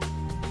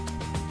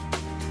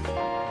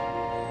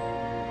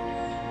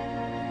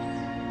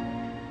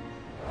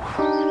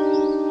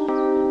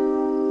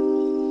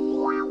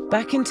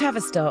 Back in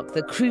Tavistock,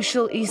 the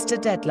crucial Easter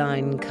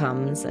deadline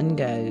comes and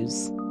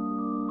goes.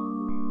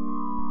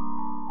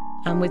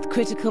 And with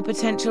critical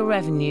potential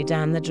revenue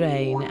down the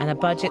drain and a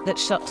budget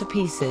that's shot to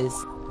pieces,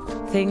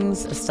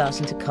 things are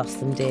starting to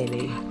cost them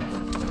dearly.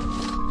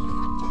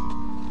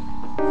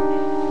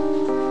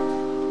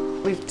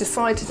 We've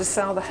decided to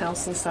sell the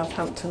house in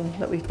Southampton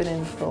that we've been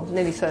in for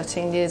nearly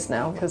 13 years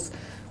now because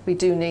we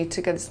do need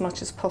to get as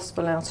much as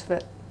possible out of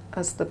it,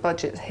 as the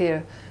budget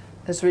here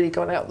has really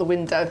gone out the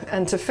window,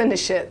 and to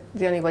finish it,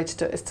 the only way to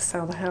do it is to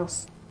sell the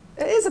house.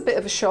 It is a bit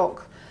of a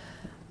shock,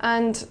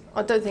 and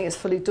I don't think it's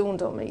fully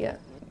dawned on me yet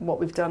what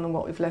we've done and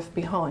what we've left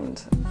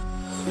behind.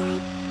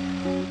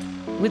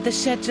 With the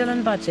schedule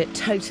and budget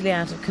totally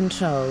out of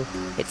control,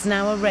 it's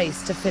now a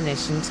race to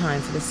finish in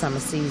time for the summer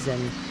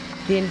season.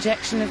 The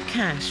injection of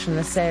cash from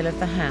the sale of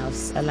the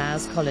house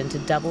allows Colin to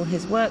double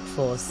his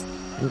workforce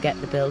and get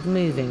the build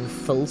moving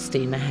full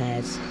steam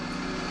ahead.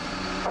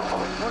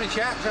 Morning,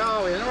 chaps. How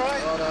are we? All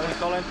right? Well done,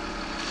 Colin.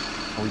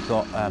 We've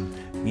got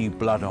new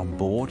blood on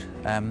board.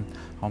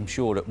 I'm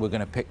sure that we're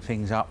going to pick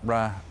things up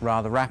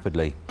rather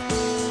rapidly.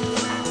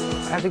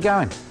 How's it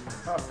going?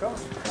 Oh, of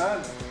course.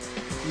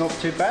 Not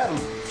too bad.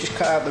 Just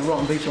cut out the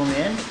rotten bits on the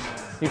end.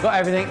 You've got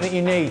everything that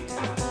you need.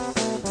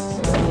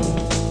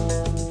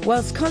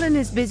 Whilst Colin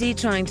is busy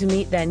trying to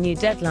meet their new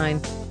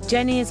deadline,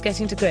 Jenny is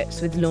getting to grips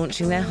with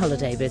launching their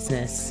holiday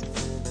business.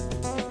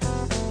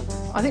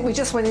 I think we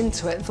just went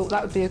into it and thought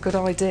that would be a good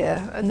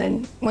idea, and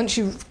then once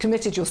you've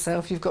committed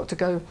yourself, you've got to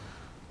go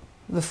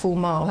the full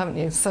mile, haven't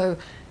you? So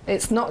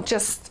it's not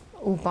just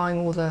buying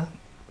all the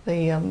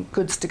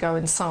goods to go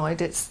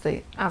inside, it's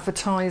the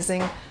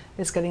advertising,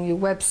 it's getting your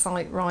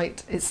website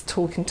right, it's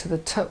talking to the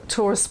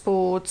tourist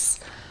boards.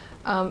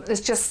 There's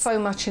just so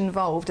much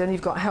involved, and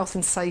you've got health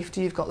and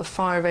safety, you've got the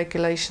fire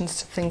regulations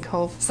to think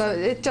of, so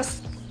it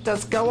just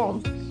does go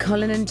on.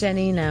 Colin and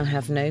Jenny now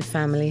have no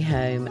family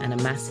home and a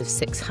massive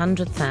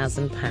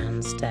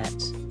 £600,000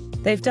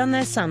 debt. They've done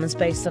their sums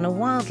based on a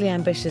wildly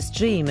ambitious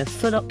dream of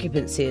full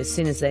occupancy as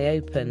soon as they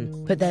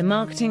open, but their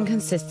marketing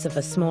consists of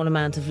a small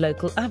amount of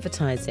local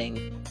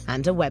advertising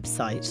and a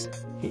website.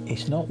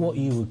 It's not what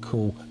you would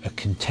call a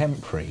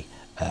contemporary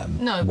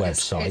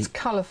website. It's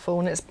colourful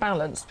and it's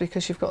balanced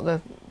because you've got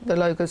the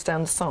logos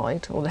down the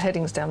side, or the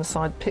headings down the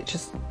side,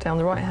 pictures down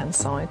the right-hand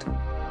side.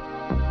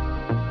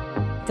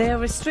 They are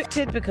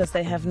restricted because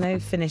they have no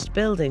finished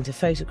building to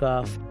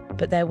photograph,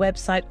 but their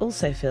website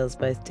also feels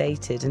both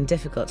dated and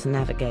difficult to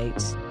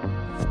navigate.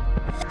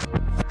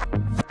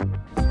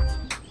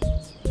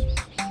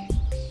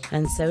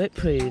 And so it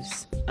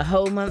proves. A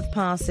whole month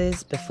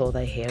passes before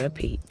they hear a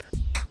peep.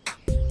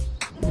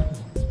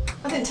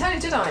 I didn't tell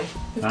you, did I?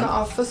 We've got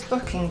our first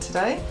booking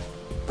today.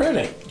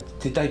 Really?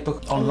 Did they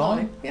book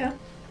online? Yeah.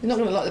 You're not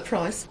going to like the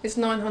price. It's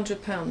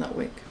 £900 that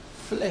week.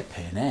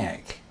 Flipping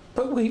heck.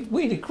 But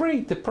we'd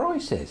agreed the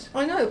prices.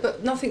 I know,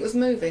 but nothing was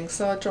moving,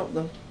 so I dropped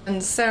them.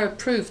 And Sarah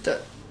proved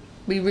that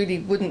we really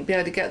wouldn't be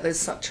able to get those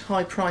such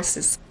high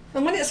prices.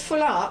 And when it's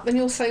full up, then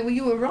you'll say, well,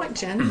 you were right,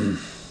 Jen.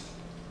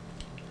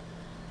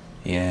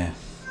 Yeah.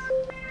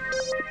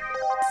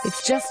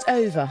 It's just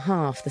over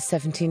half the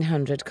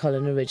 1,700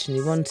 Colin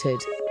originally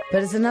wanted.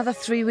 But as another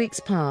 3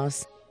 weeks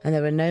pass and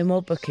there are no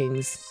more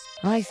bookings,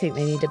 I think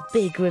they need a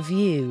big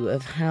review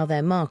of how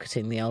they're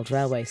marketing the old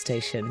railway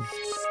station.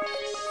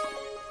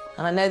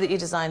 And I know that you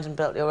designed and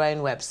built your own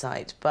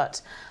website,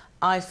 but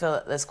I feel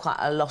that there's quite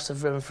a lot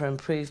of room for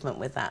improvement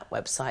with that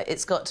website.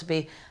 It's got to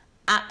be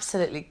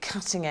absolutely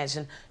cutting edge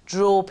and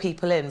draw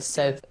people in.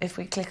 So if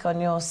we click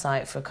on your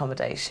site for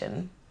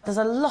accommodation, there's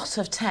a lot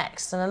of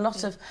text and a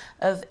lot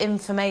of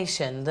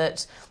information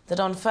that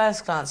on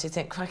first glance you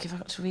think, crikey, if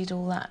I've got to read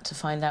all that to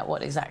find out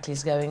what exactly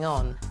is going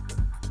on.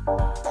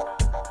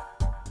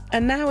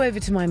 And now over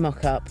to my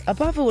mock-up.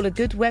 Above all, a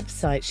good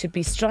website should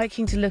be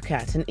striking to look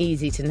at and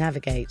easy to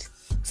navigate.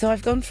 So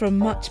I've gone for a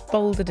much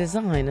bolder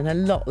design and a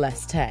lot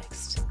less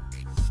text.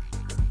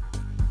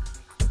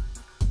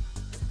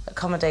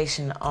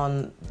 Accommodation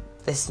on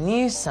this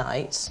new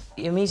site,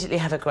 you immediately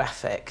have a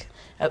graphic.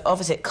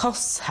 Obviously it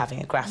costs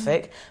having a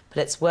graphic, but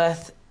it's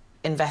worth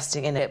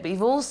investing in it. But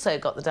you've also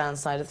got the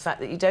downside of the fact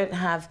that you don't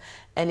have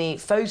any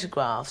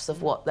photographs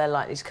of what they're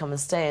likely to come and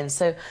stay in.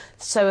 So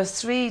a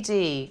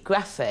 3D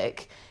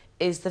graphic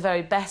is the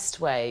very best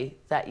way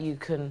that you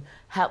can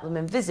help them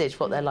envisage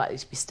what they're likely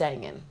to be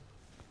staying in.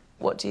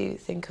 What do you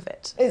think of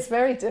it? It's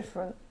very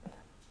different.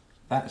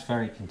 That's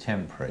very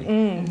contemporary,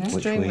 which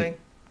extremely. we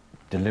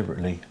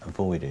deliberately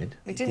avoided.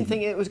 We didn't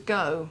think it would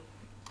go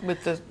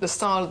with the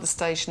style of the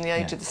station, the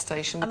age of the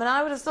station. I mean,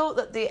 I would have thought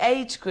that the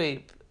age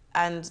group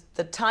and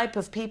the type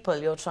of people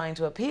you're trying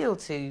to appeal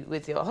to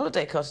with your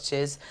holiday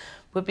cottages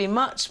would be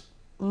much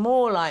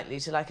more likely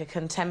to like a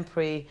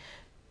contemporary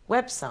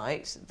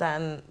website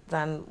than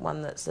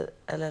one that's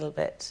a little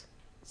bit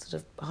sort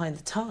of behind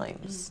the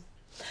times.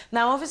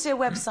 Now, obviously, a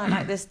website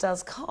like this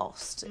does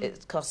cost.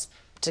 It costs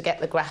to get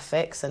the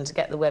graphics and to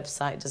get the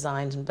website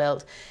designed and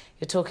built.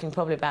 You're talking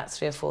probably about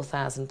 £3,000 or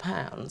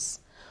 £4,000.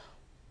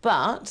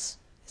 But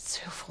it's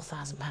 £3,000 or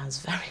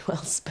 £4,000 very well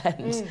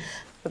spent.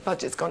 The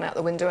budget's gone out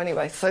the window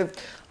anyway, so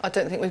I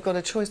don't think we've got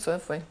a choice,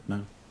 have we?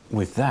 No.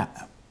 With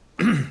that,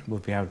 we'll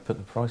be able to put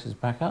the prices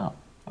back up.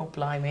 Oh,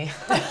 blimey.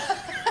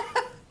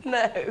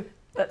 No,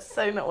 that's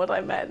so not what I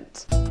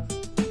meant.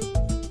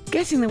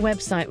 Getting the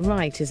website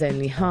right is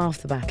only half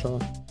the battle.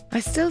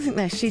 I still think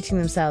they're shooting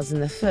themselves in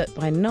the foot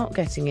by not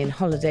getting in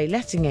holiday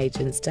letting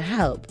agents to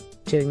help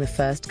during the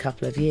first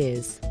couple of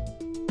years.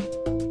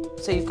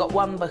 So you've got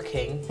one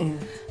booking.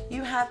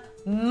 You have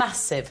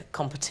massive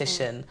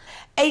competition.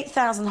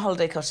 8,000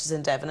 holiday cottages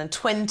in Devon and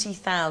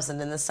 20,000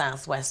 in the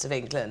southwest of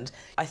England.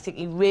 I think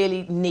you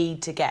really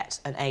need to get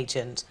an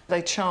agent.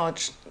 They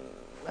charge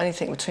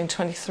anything between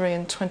 23%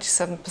 and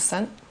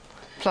 27%.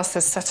 Plus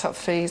there's set-up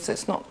fees.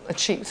 It's not a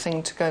cheap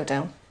thing to go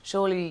down.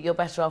 Surely you're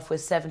better off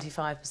with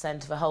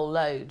 75% of a whole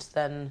load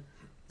than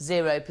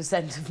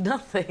 0% of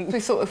nothing. We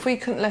thought if we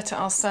couldn't let it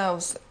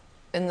ourselves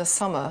in the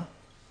summer,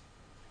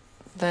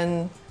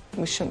 then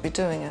we shouldn't be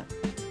doing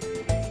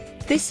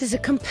it. This is a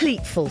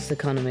complete false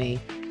economy.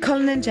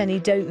 Colin and Jenny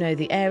don't know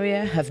the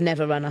area, have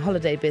never run a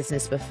holiday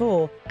business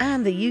before,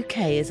 and the UK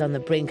is on the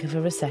brink of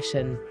a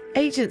recession.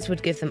 Agents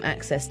would give them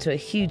access to a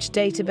huge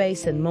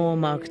database and more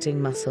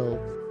marketing muscle.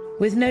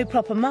 With no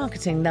proper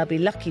marketing, they'll be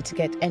lucky to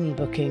get any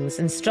bookings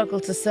and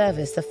struggle to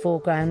service the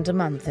 £4,000 a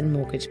month in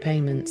mortgage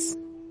payments.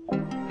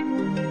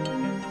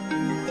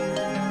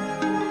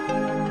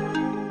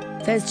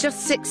 There's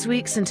just 6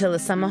 weeks until the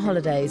summer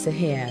holidays are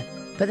here,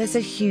 but there's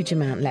a huge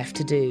amount left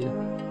to do.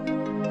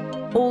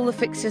 All the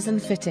fixtures and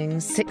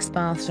fittings, 6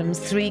 bathrooms,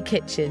 3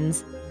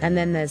 kitchens, and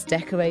then there's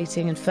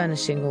decorating and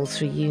furnishing all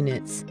 3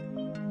 units.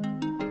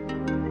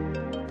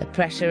 The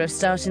pressure of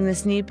starting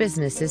this new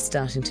business is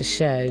starting to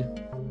show.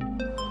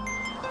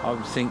 I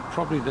would think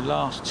probably the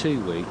last 2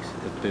 weeks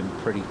have been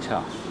pretty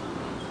tough,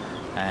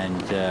 and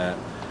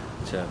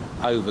to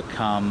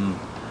overcome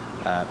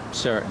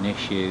certain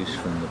issues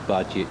from the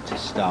budget to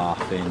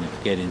staffing,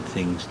 of getting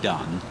things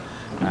done,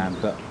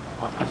 but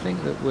I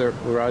think that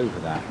we're over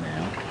that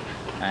now.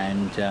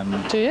 And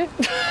do you?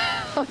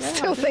 I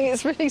still think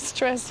it's really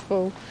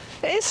stressful.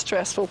 It is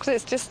stressful because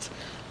it's just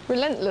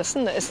relentless,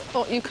 isn't it?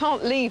 You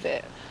can't leave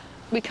it.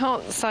 We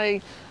can't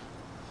say,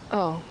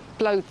 oh,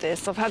 load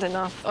this, I've had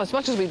enough. As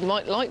much as we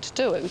might like to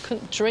do it, we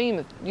couldn't dream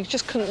of, you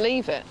just couldn't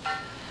leave it.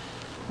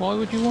 Why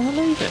would you want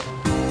to leave it?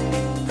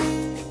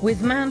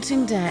 With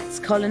mounting debts,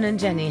 Colin and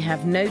Jenny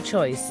have no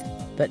choice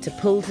but to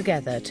pull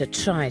together to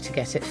try to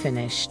get it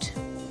finished.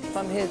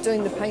 I'm here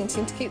doing the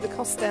painting to keep the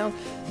costs down,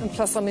 and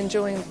plus I'm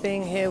enjoying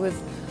being here with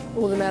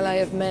all the melee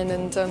of men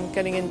and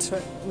getting into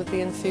it with the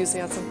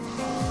enthusiasm.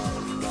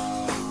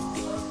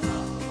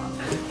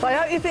 So I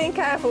hope you're being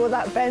careful with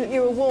that, Ben.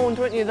 You were warned,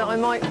 weren't you, that I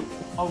might...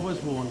 I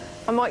was warned.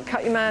 I might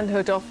cut your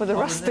manhood off with a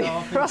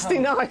rusty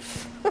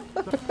knife.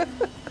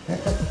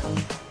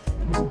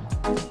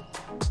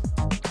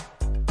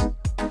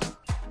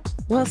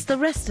 Whilst the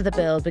rest of the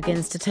build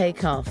begins to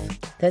take off,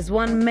 there's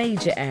one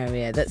major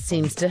area that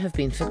seems to have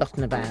been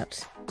forgotten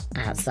about: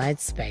 outside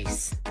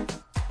space.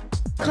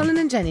 Colin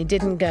and Jenny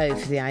didn't go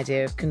for the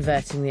idea of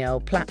converting the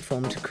old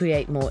platform to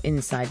create more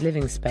inside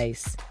living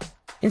space.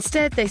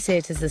 Instead, they see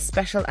it as a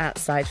special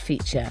outside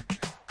feature.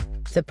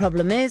 The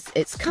problem is,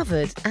 it's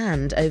covered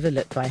and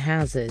overlooked by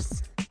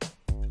houses.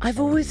 I've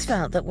always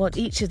felt that what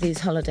each of these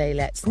holiday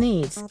lets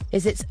needs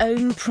is its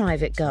own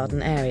private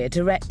garden area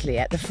directly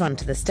at the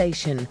front of the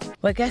station,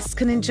 where guests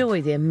can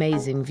enjoy the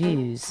amazing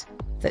views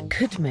that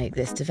could make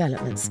this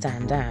development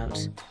stand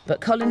out.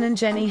 But Colin and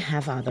Jenny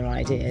have other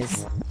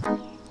ideas.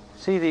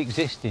 See the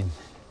existing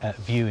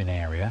viewing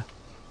area?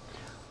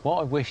 What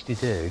I wish to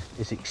do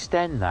is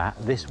extend that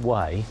this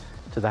way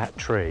to that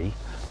tree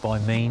by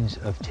means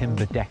of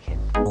timber decking.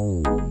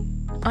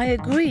 I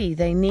agree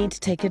they need to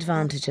take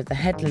advantage of the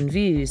headland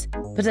views,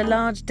 but a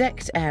large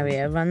decked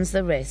area runs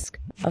the risk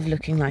of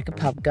looking like a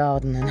pub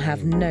garden and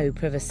have no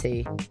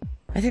privacy.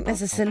 I think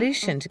there's a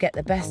solution to get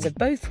the best of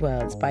both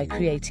worlds by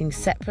creating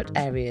separate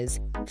areas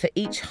for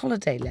each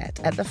holiday let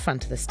at the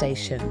front of the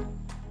station.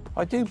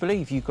 I do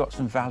believe you've got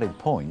some valid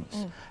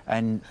points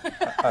and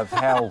of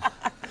how...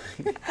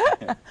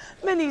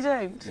 Many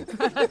don't.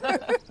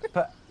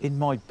 But in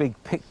my big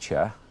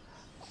picture,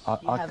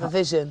 I have a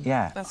vision.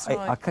 Yeah, that's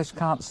right. I just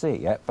can't see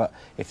it yet, but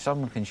if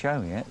someone can show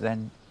me it,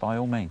 then by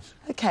all means.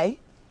 OK.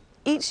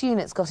 Each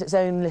unit's got its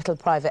own little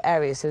private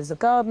area, so there's a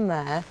garden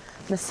there,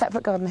 and a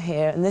separate garden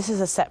here, and this is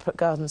a separate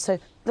garden. So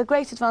the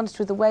great advantage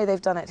with the way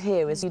they've done it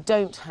here is you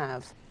don't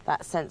have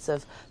that sense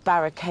of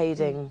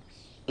barricading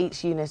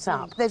each unit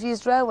up. They've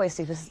used railway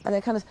sleepers, and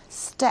they kind of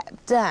step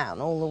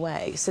down all the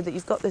way so that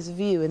you've got this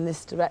view in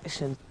this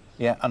direction.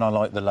 Yeah, and I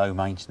like the low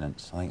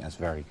maintenance. I think that's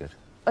very good.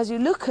 As you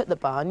look at the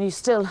barn, you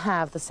still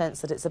have the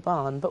sense that it's a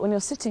barn, but when you're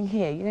sitting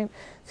here, you don't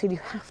feel you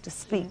have to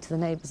speak to the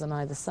neighbours on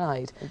either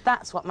side.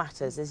 That's what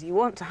matters, is you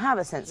want to have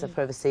a sense of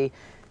privacy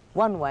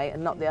one way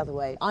and not the other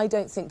way. I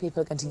don't think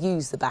people are going to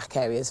use the back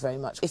areas very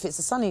much. If it's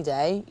a sunny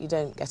day, you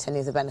don't get any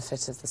of the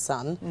benefit of the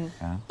sun.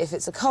 Yeah. If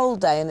it's a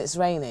cold day and it's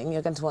raining,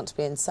 you're going to want to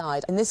be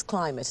inside. In this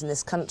climate, in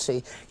this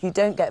country, you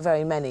don't get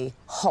very many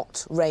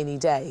hot, rainy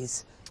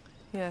days.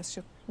 Yes,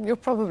 you're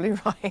probably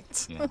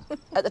right. Yeah.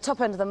 At the top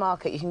end of the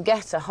market, you can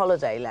get a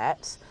holiday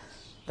let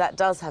that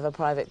does have a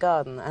private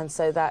garden, and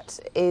so that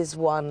is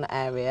one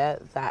area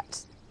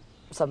that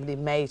somebody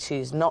may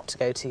choose not to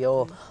go to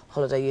your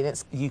holiday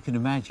units. You can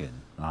imagine,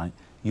 right,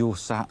 you're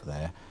sat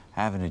there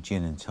having a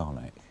gin and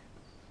tonic,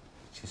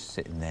 just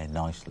sitting there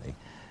nicely,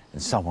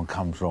 and someone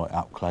comes right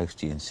up close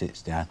to you and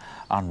sits down,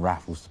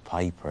 unraffles the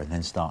paper and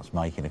then starts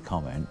making a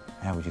comment.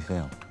 How would you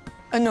feel?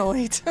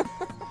 Annoyed.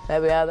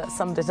 There we are, that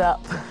summed it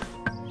up.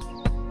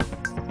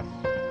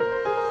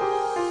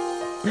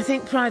 I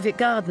think private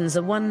gardens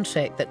are one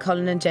trick that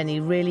Colin and Jenny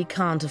really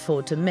can't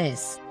afford to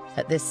miss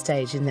at this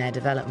stage in their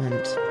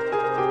development.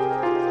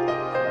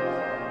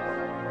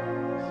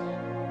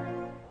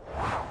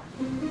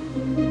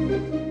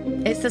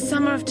 It's the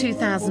summer of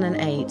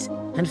 2008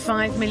 and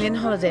 5 million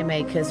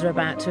holidaymakers are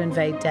about to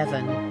invade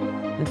Devon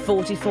and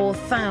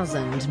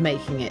 44,000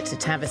 making it to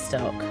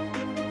Tavistock.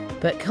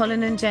 But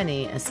Colin and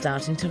Jenny are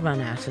starting to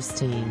run out of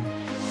steam.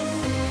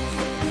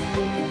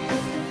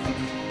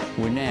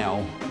 We're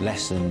now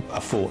less than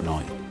a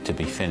fortnight to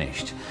be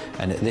finished,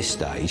 and at this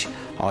stage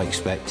I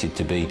expect it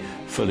to be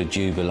full of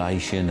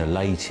jubilation,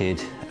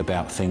 elated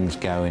about things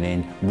going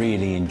in,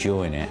 really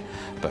enjoying it,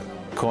 but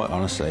quite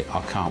honestly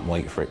I can't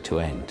wait for it to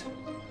end.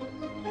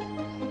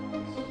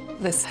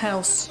 This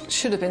house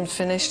should have been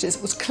finished. It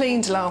was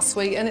cleaned last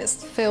week and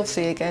it's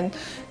filthy again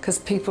because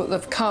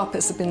the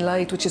carpets have been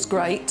laid, which is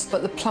great,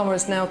 but the plumber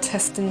is now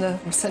testing the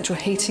central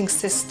heating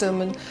system,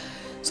 and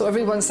so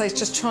everyone's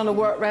just trying to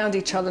work around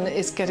each other, and it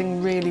is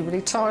getting really,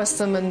 really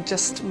tiresome and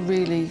just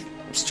really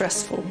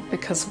stressful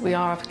because we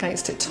are up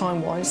against it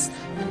time-wise.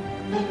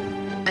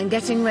 And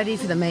getting ready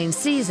for the main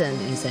season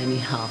is only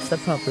half the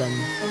problem.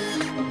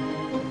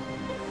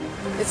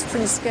 It's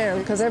pretty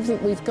scary because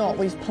everything we've got,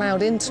 we've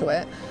ploughed into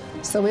it,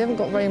 so we haven't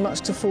got very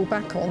much to fall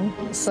back on.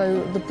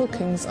 So the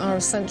bookings are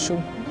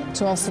essential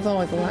to our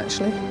survival,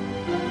 actually.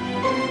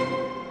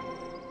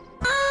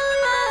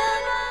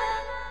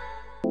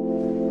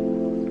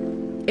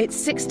 It's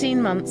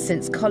 16 months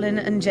since Colin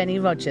and Jenny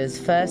Rogers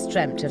first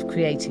dreamt of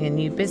creating a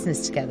new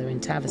business together in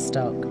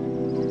Tavistock.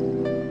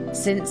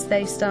 Since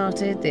they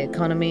started, the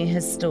economy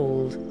has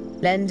stalled.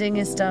 Lending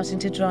is starting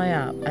to dry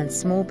up and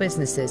small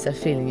businesses are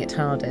feeling it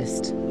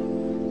hardest.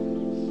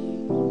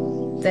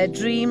 Their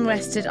dream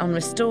rested on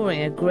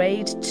restoring a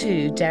Grade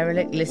 2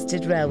 derelict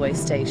listed railway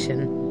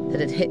station that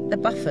had hit the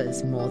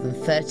buffers more than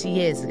 30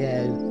 years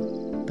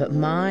ago. But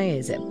my,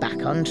 is it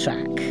back on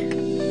track.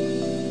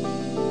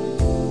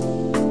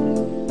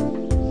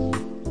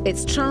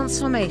 Its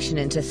transformation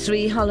into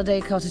 3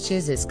 holiday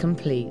cottages is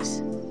complete.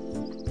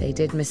 They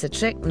did miss a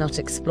trick not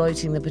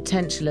exploiting the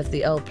potential of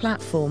the old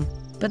platform,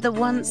 but the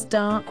once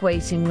dark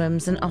waiting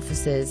rooms and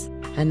offices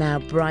are now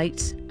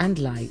bright and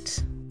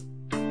light.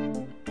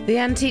 The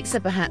antiques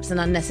are perhaps an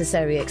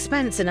unnecessary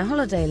expense in a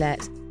holiday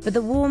let, but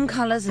the warm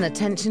colours and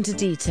attention to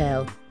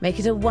detail make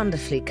it a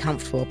wonderfully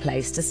comfortable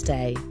place to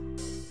stay.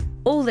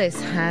 All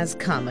this has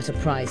come at a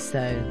price,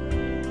 though.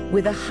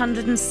 With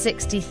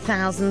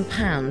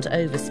 £160,000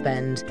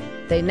 overspend,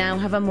 they now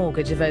have a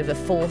mortgage of over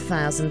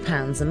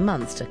 £4,000 a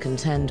month to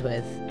contend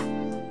with.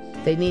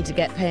 They need to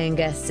get paying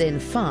guests in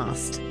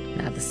fast,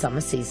 now the summer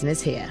season is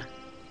here.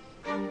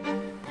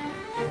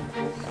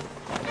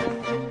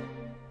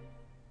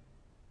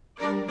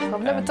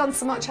 I've never done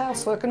so much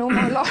housework in all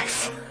my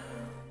life.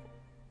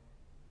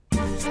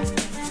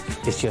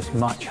 It's just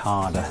much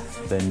harder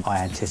than I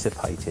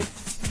anticipated.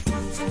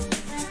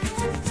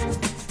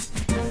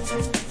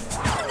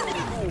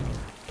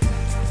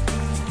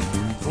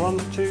 1,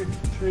 2,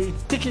 3,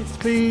 tickets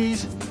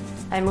please.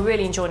 And we're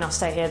really enjoying our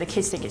stay here. The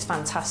kids think it's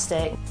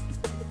fantastic.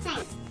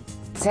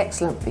 It's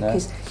excellent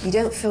because you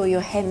don't feel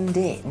you're hemmed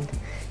in,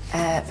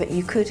 but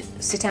you could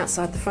sit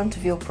outside the front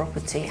of your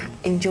property,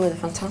 enjoy the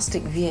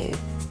fantastic view.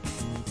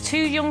 2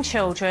 young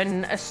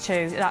children, us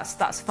 2,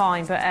 that's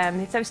fine, but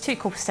if there was 2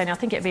 couples staying, I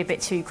think it'd be a bit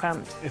too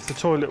cramped. If the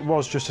toilet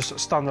was just a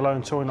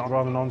standalone toilet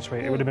rather than an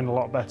ensuite, it would have been a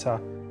lot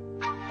better.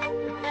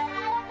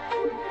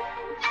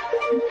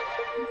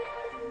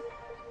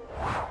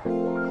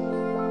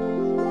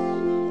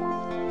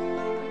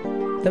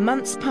 The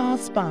months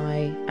pass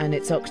by and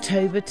it's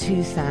October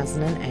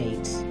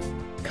 2008.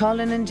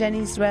 Colin and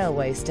Jenny's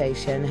railway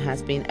station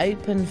has been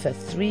open for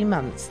 3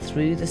 months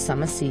through the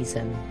summer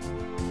season.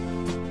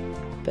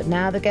 But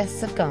now the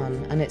guests have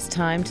gone and it's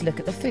time to look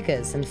at the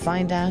figures and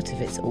find out if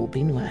it's all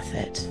been worth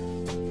it.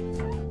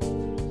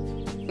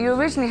 You were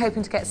originally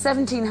hoping to get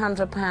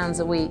 £1,700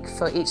 a week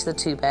for each of the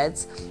 2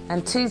 beds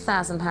and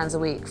 £2,000 a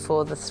week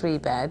for the 3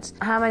 beds.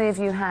 How many have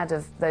you had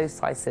of those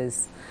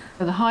prices?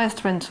 The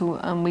highest rental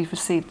we've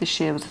received this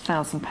year was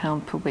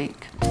 £1,000 per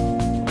week.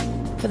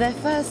 For their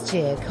first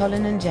year,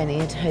 Colin and Jenny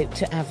had hoped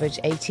to average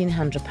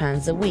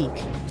 £1,800 a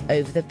week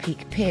over the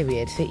peak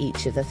period for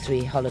each of the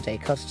 3 holiday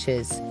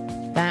cottages.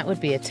 That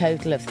would be a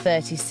total of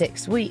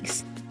 36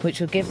 weeks, which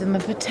would give them a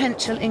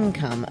potential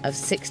income of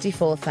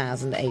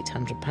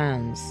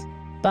 £64,800.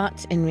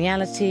 But in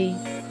reality,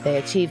 they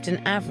achieved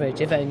an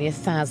average of only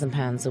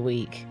 £1,000 a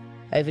week,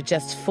 over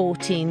just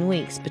 14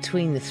 weeks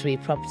between the 3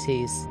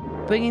 properties,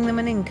 bringing them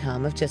an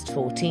income of just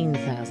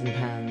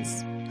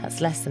 £14,000.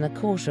 That's less than a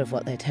quarter of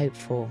what they'd hoped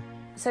for.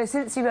 So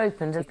since you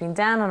opened, you've been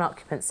down on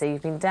occupancy,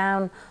 you've been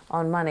down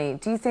on money.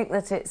 Do you think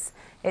that it's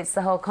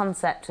the whole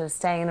concept of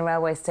staying in a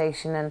railway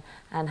station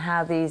and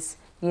how these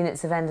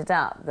units have ended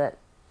up that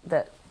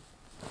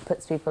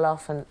puts people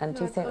off, and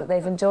do you think that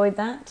they've enjoyed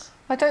that?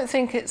 I don't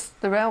think it's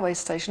the railway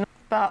station,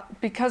 but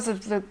because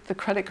of the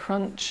credit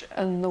crunch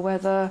and the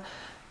weather,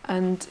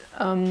 and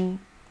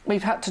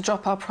we've had to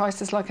drop our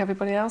prices like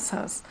everybody else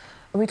has.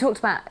 We talked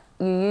about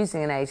you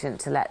using an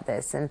agent to let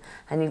this, and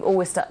you've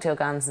always stuck to your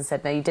guns and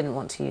said no, you didn't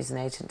want to use an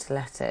agent to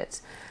let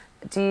it.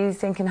 Do you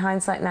think in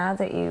hindsight now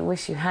that you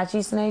wish you had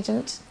used an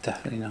agent?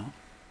 Definitely not.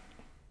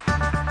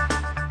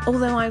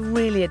 Although I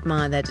really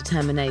admire their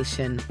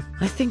determination,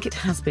 I think it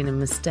has been a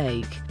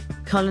mistake.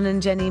 Colin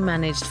and Jenny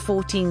managed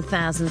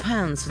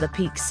 £14,000 for the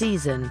peak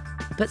season,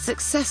 but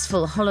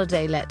successful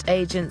holiday let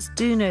agents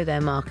do know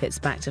their markets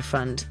back to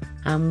front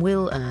and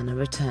will earn a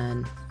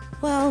return.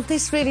 Well,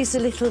 this really is a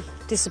little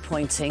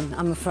disappointing,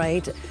 I'm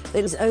afraid.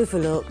 It was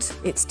overlooked,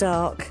 it's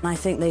dark, and I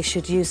think they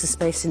should use the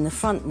space in the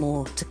front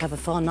more to have a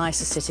far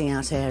nicer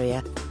sitting-out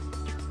area.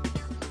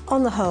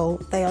 On the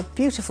whole, they are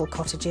beautiful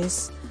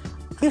cottages,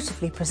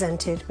 beautifully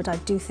presented, but I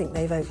do think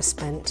they've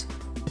overspent.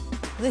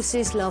 This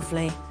is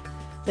lovely.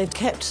 They've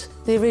kept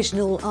the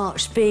original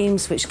arched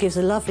beams, which gives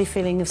a lovely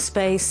feeling of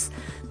space,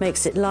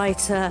 makes it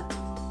lighter.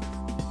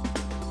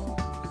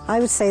 I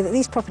would say that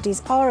these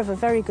properties are of a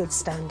very good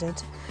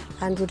standard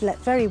and would let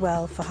very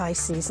well for high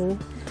season,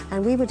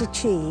 and we would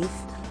achieve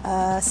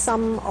a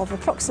sum of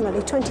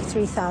approximately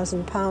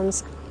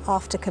 £23,000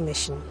 after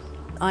commission.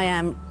 I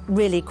am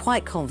really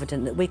quite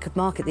confident that we could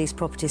market these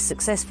properties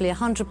successfully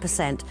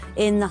 100%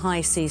 in the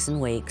high season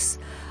weeks,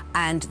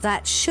 and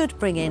that should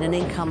bring in an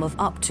income of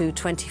up to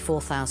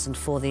 £24,000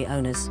 for the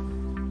owners.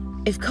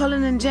 If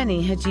Colin and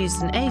Jenny had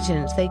used an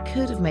agent, they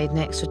could have made an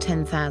extra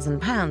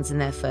 £10,000 in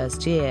their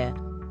first year,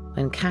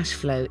 when cash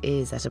flow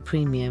is at a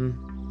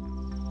premium.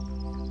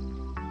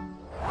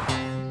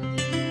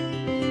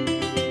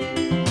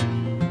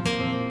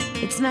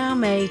 It's now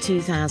May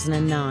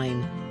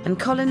 2009, and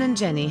Colin and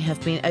Jenny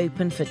have been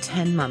open for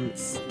 10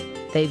 months.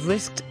 They've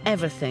risked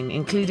everything,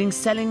 including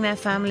selling their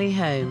family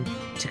home,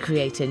 to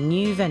create a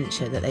new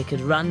venture that they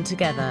could run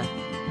together.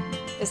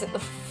 Is it the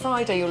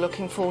Friday you're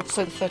looking forward to,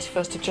 so the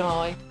 31st of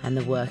July? And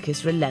the work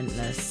is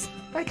relentless.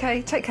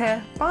 OK, take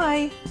care.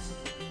 Bye.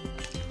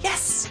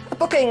 Yes, a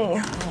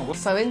booking.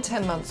 So in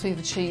 10 months we've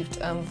achieved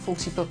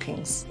 40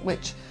 bookings,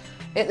 which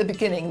at the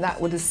beginning that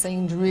would have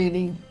seemed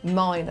really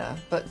minor,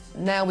 but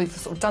now we've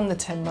sort of done the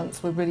 10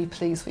 months, we're really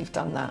pleased we've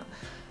done that.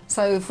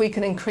 So if we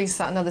can increase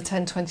that another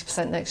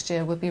 10–20% next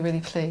year, we'll be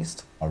really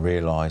pleased. I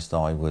realised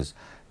I was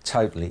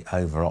totally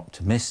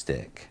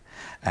over-optimistic,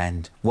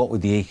 and what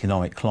with the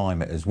economic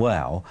climate as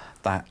well,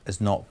 that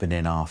has not been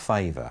in our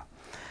favour.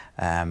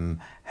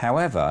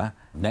 However,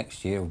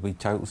 next year will be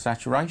total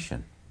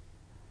saturation.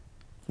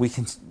 We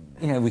can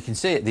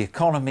see it, the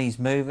economy's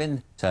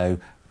moving, so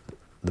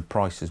the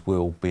prices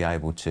will be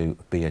able to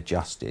be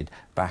adjusted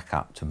back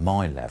up to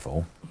my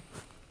level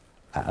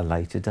at a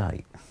later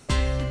date.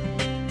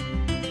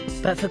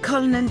 But for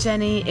Colin and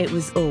Jenny, it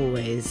was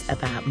always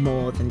about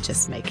more than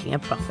just making a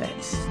profit.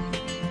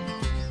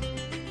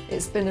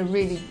 It's been a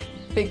really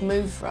big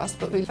move for us,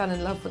 but we fell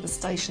in love with the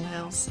station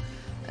house,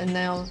 and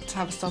now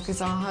Tavistock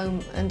is our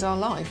home and our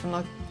life, and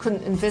I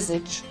couldn't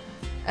envisage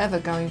ever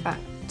going back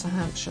to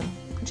Hampshire,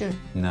 could you?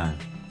 No.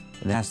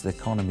 And as the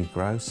economy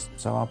grows,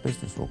 so our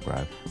business will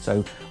grow.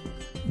 So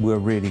we're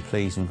really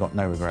pleased and we've got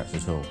no regrets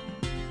at all.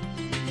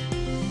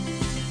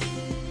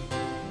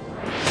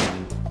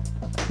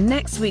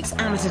 Next week's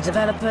amateur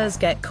developers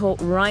get caught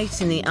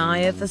right in the eye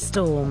of the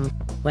storm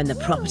when the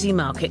property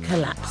market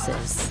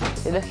collapses.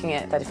 You're looking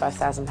at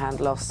 £35,000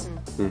 loss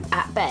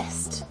at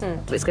best.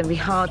 But it's going to be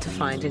hard to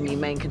find a new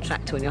main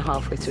contractor when you're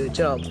halfway through a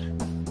job.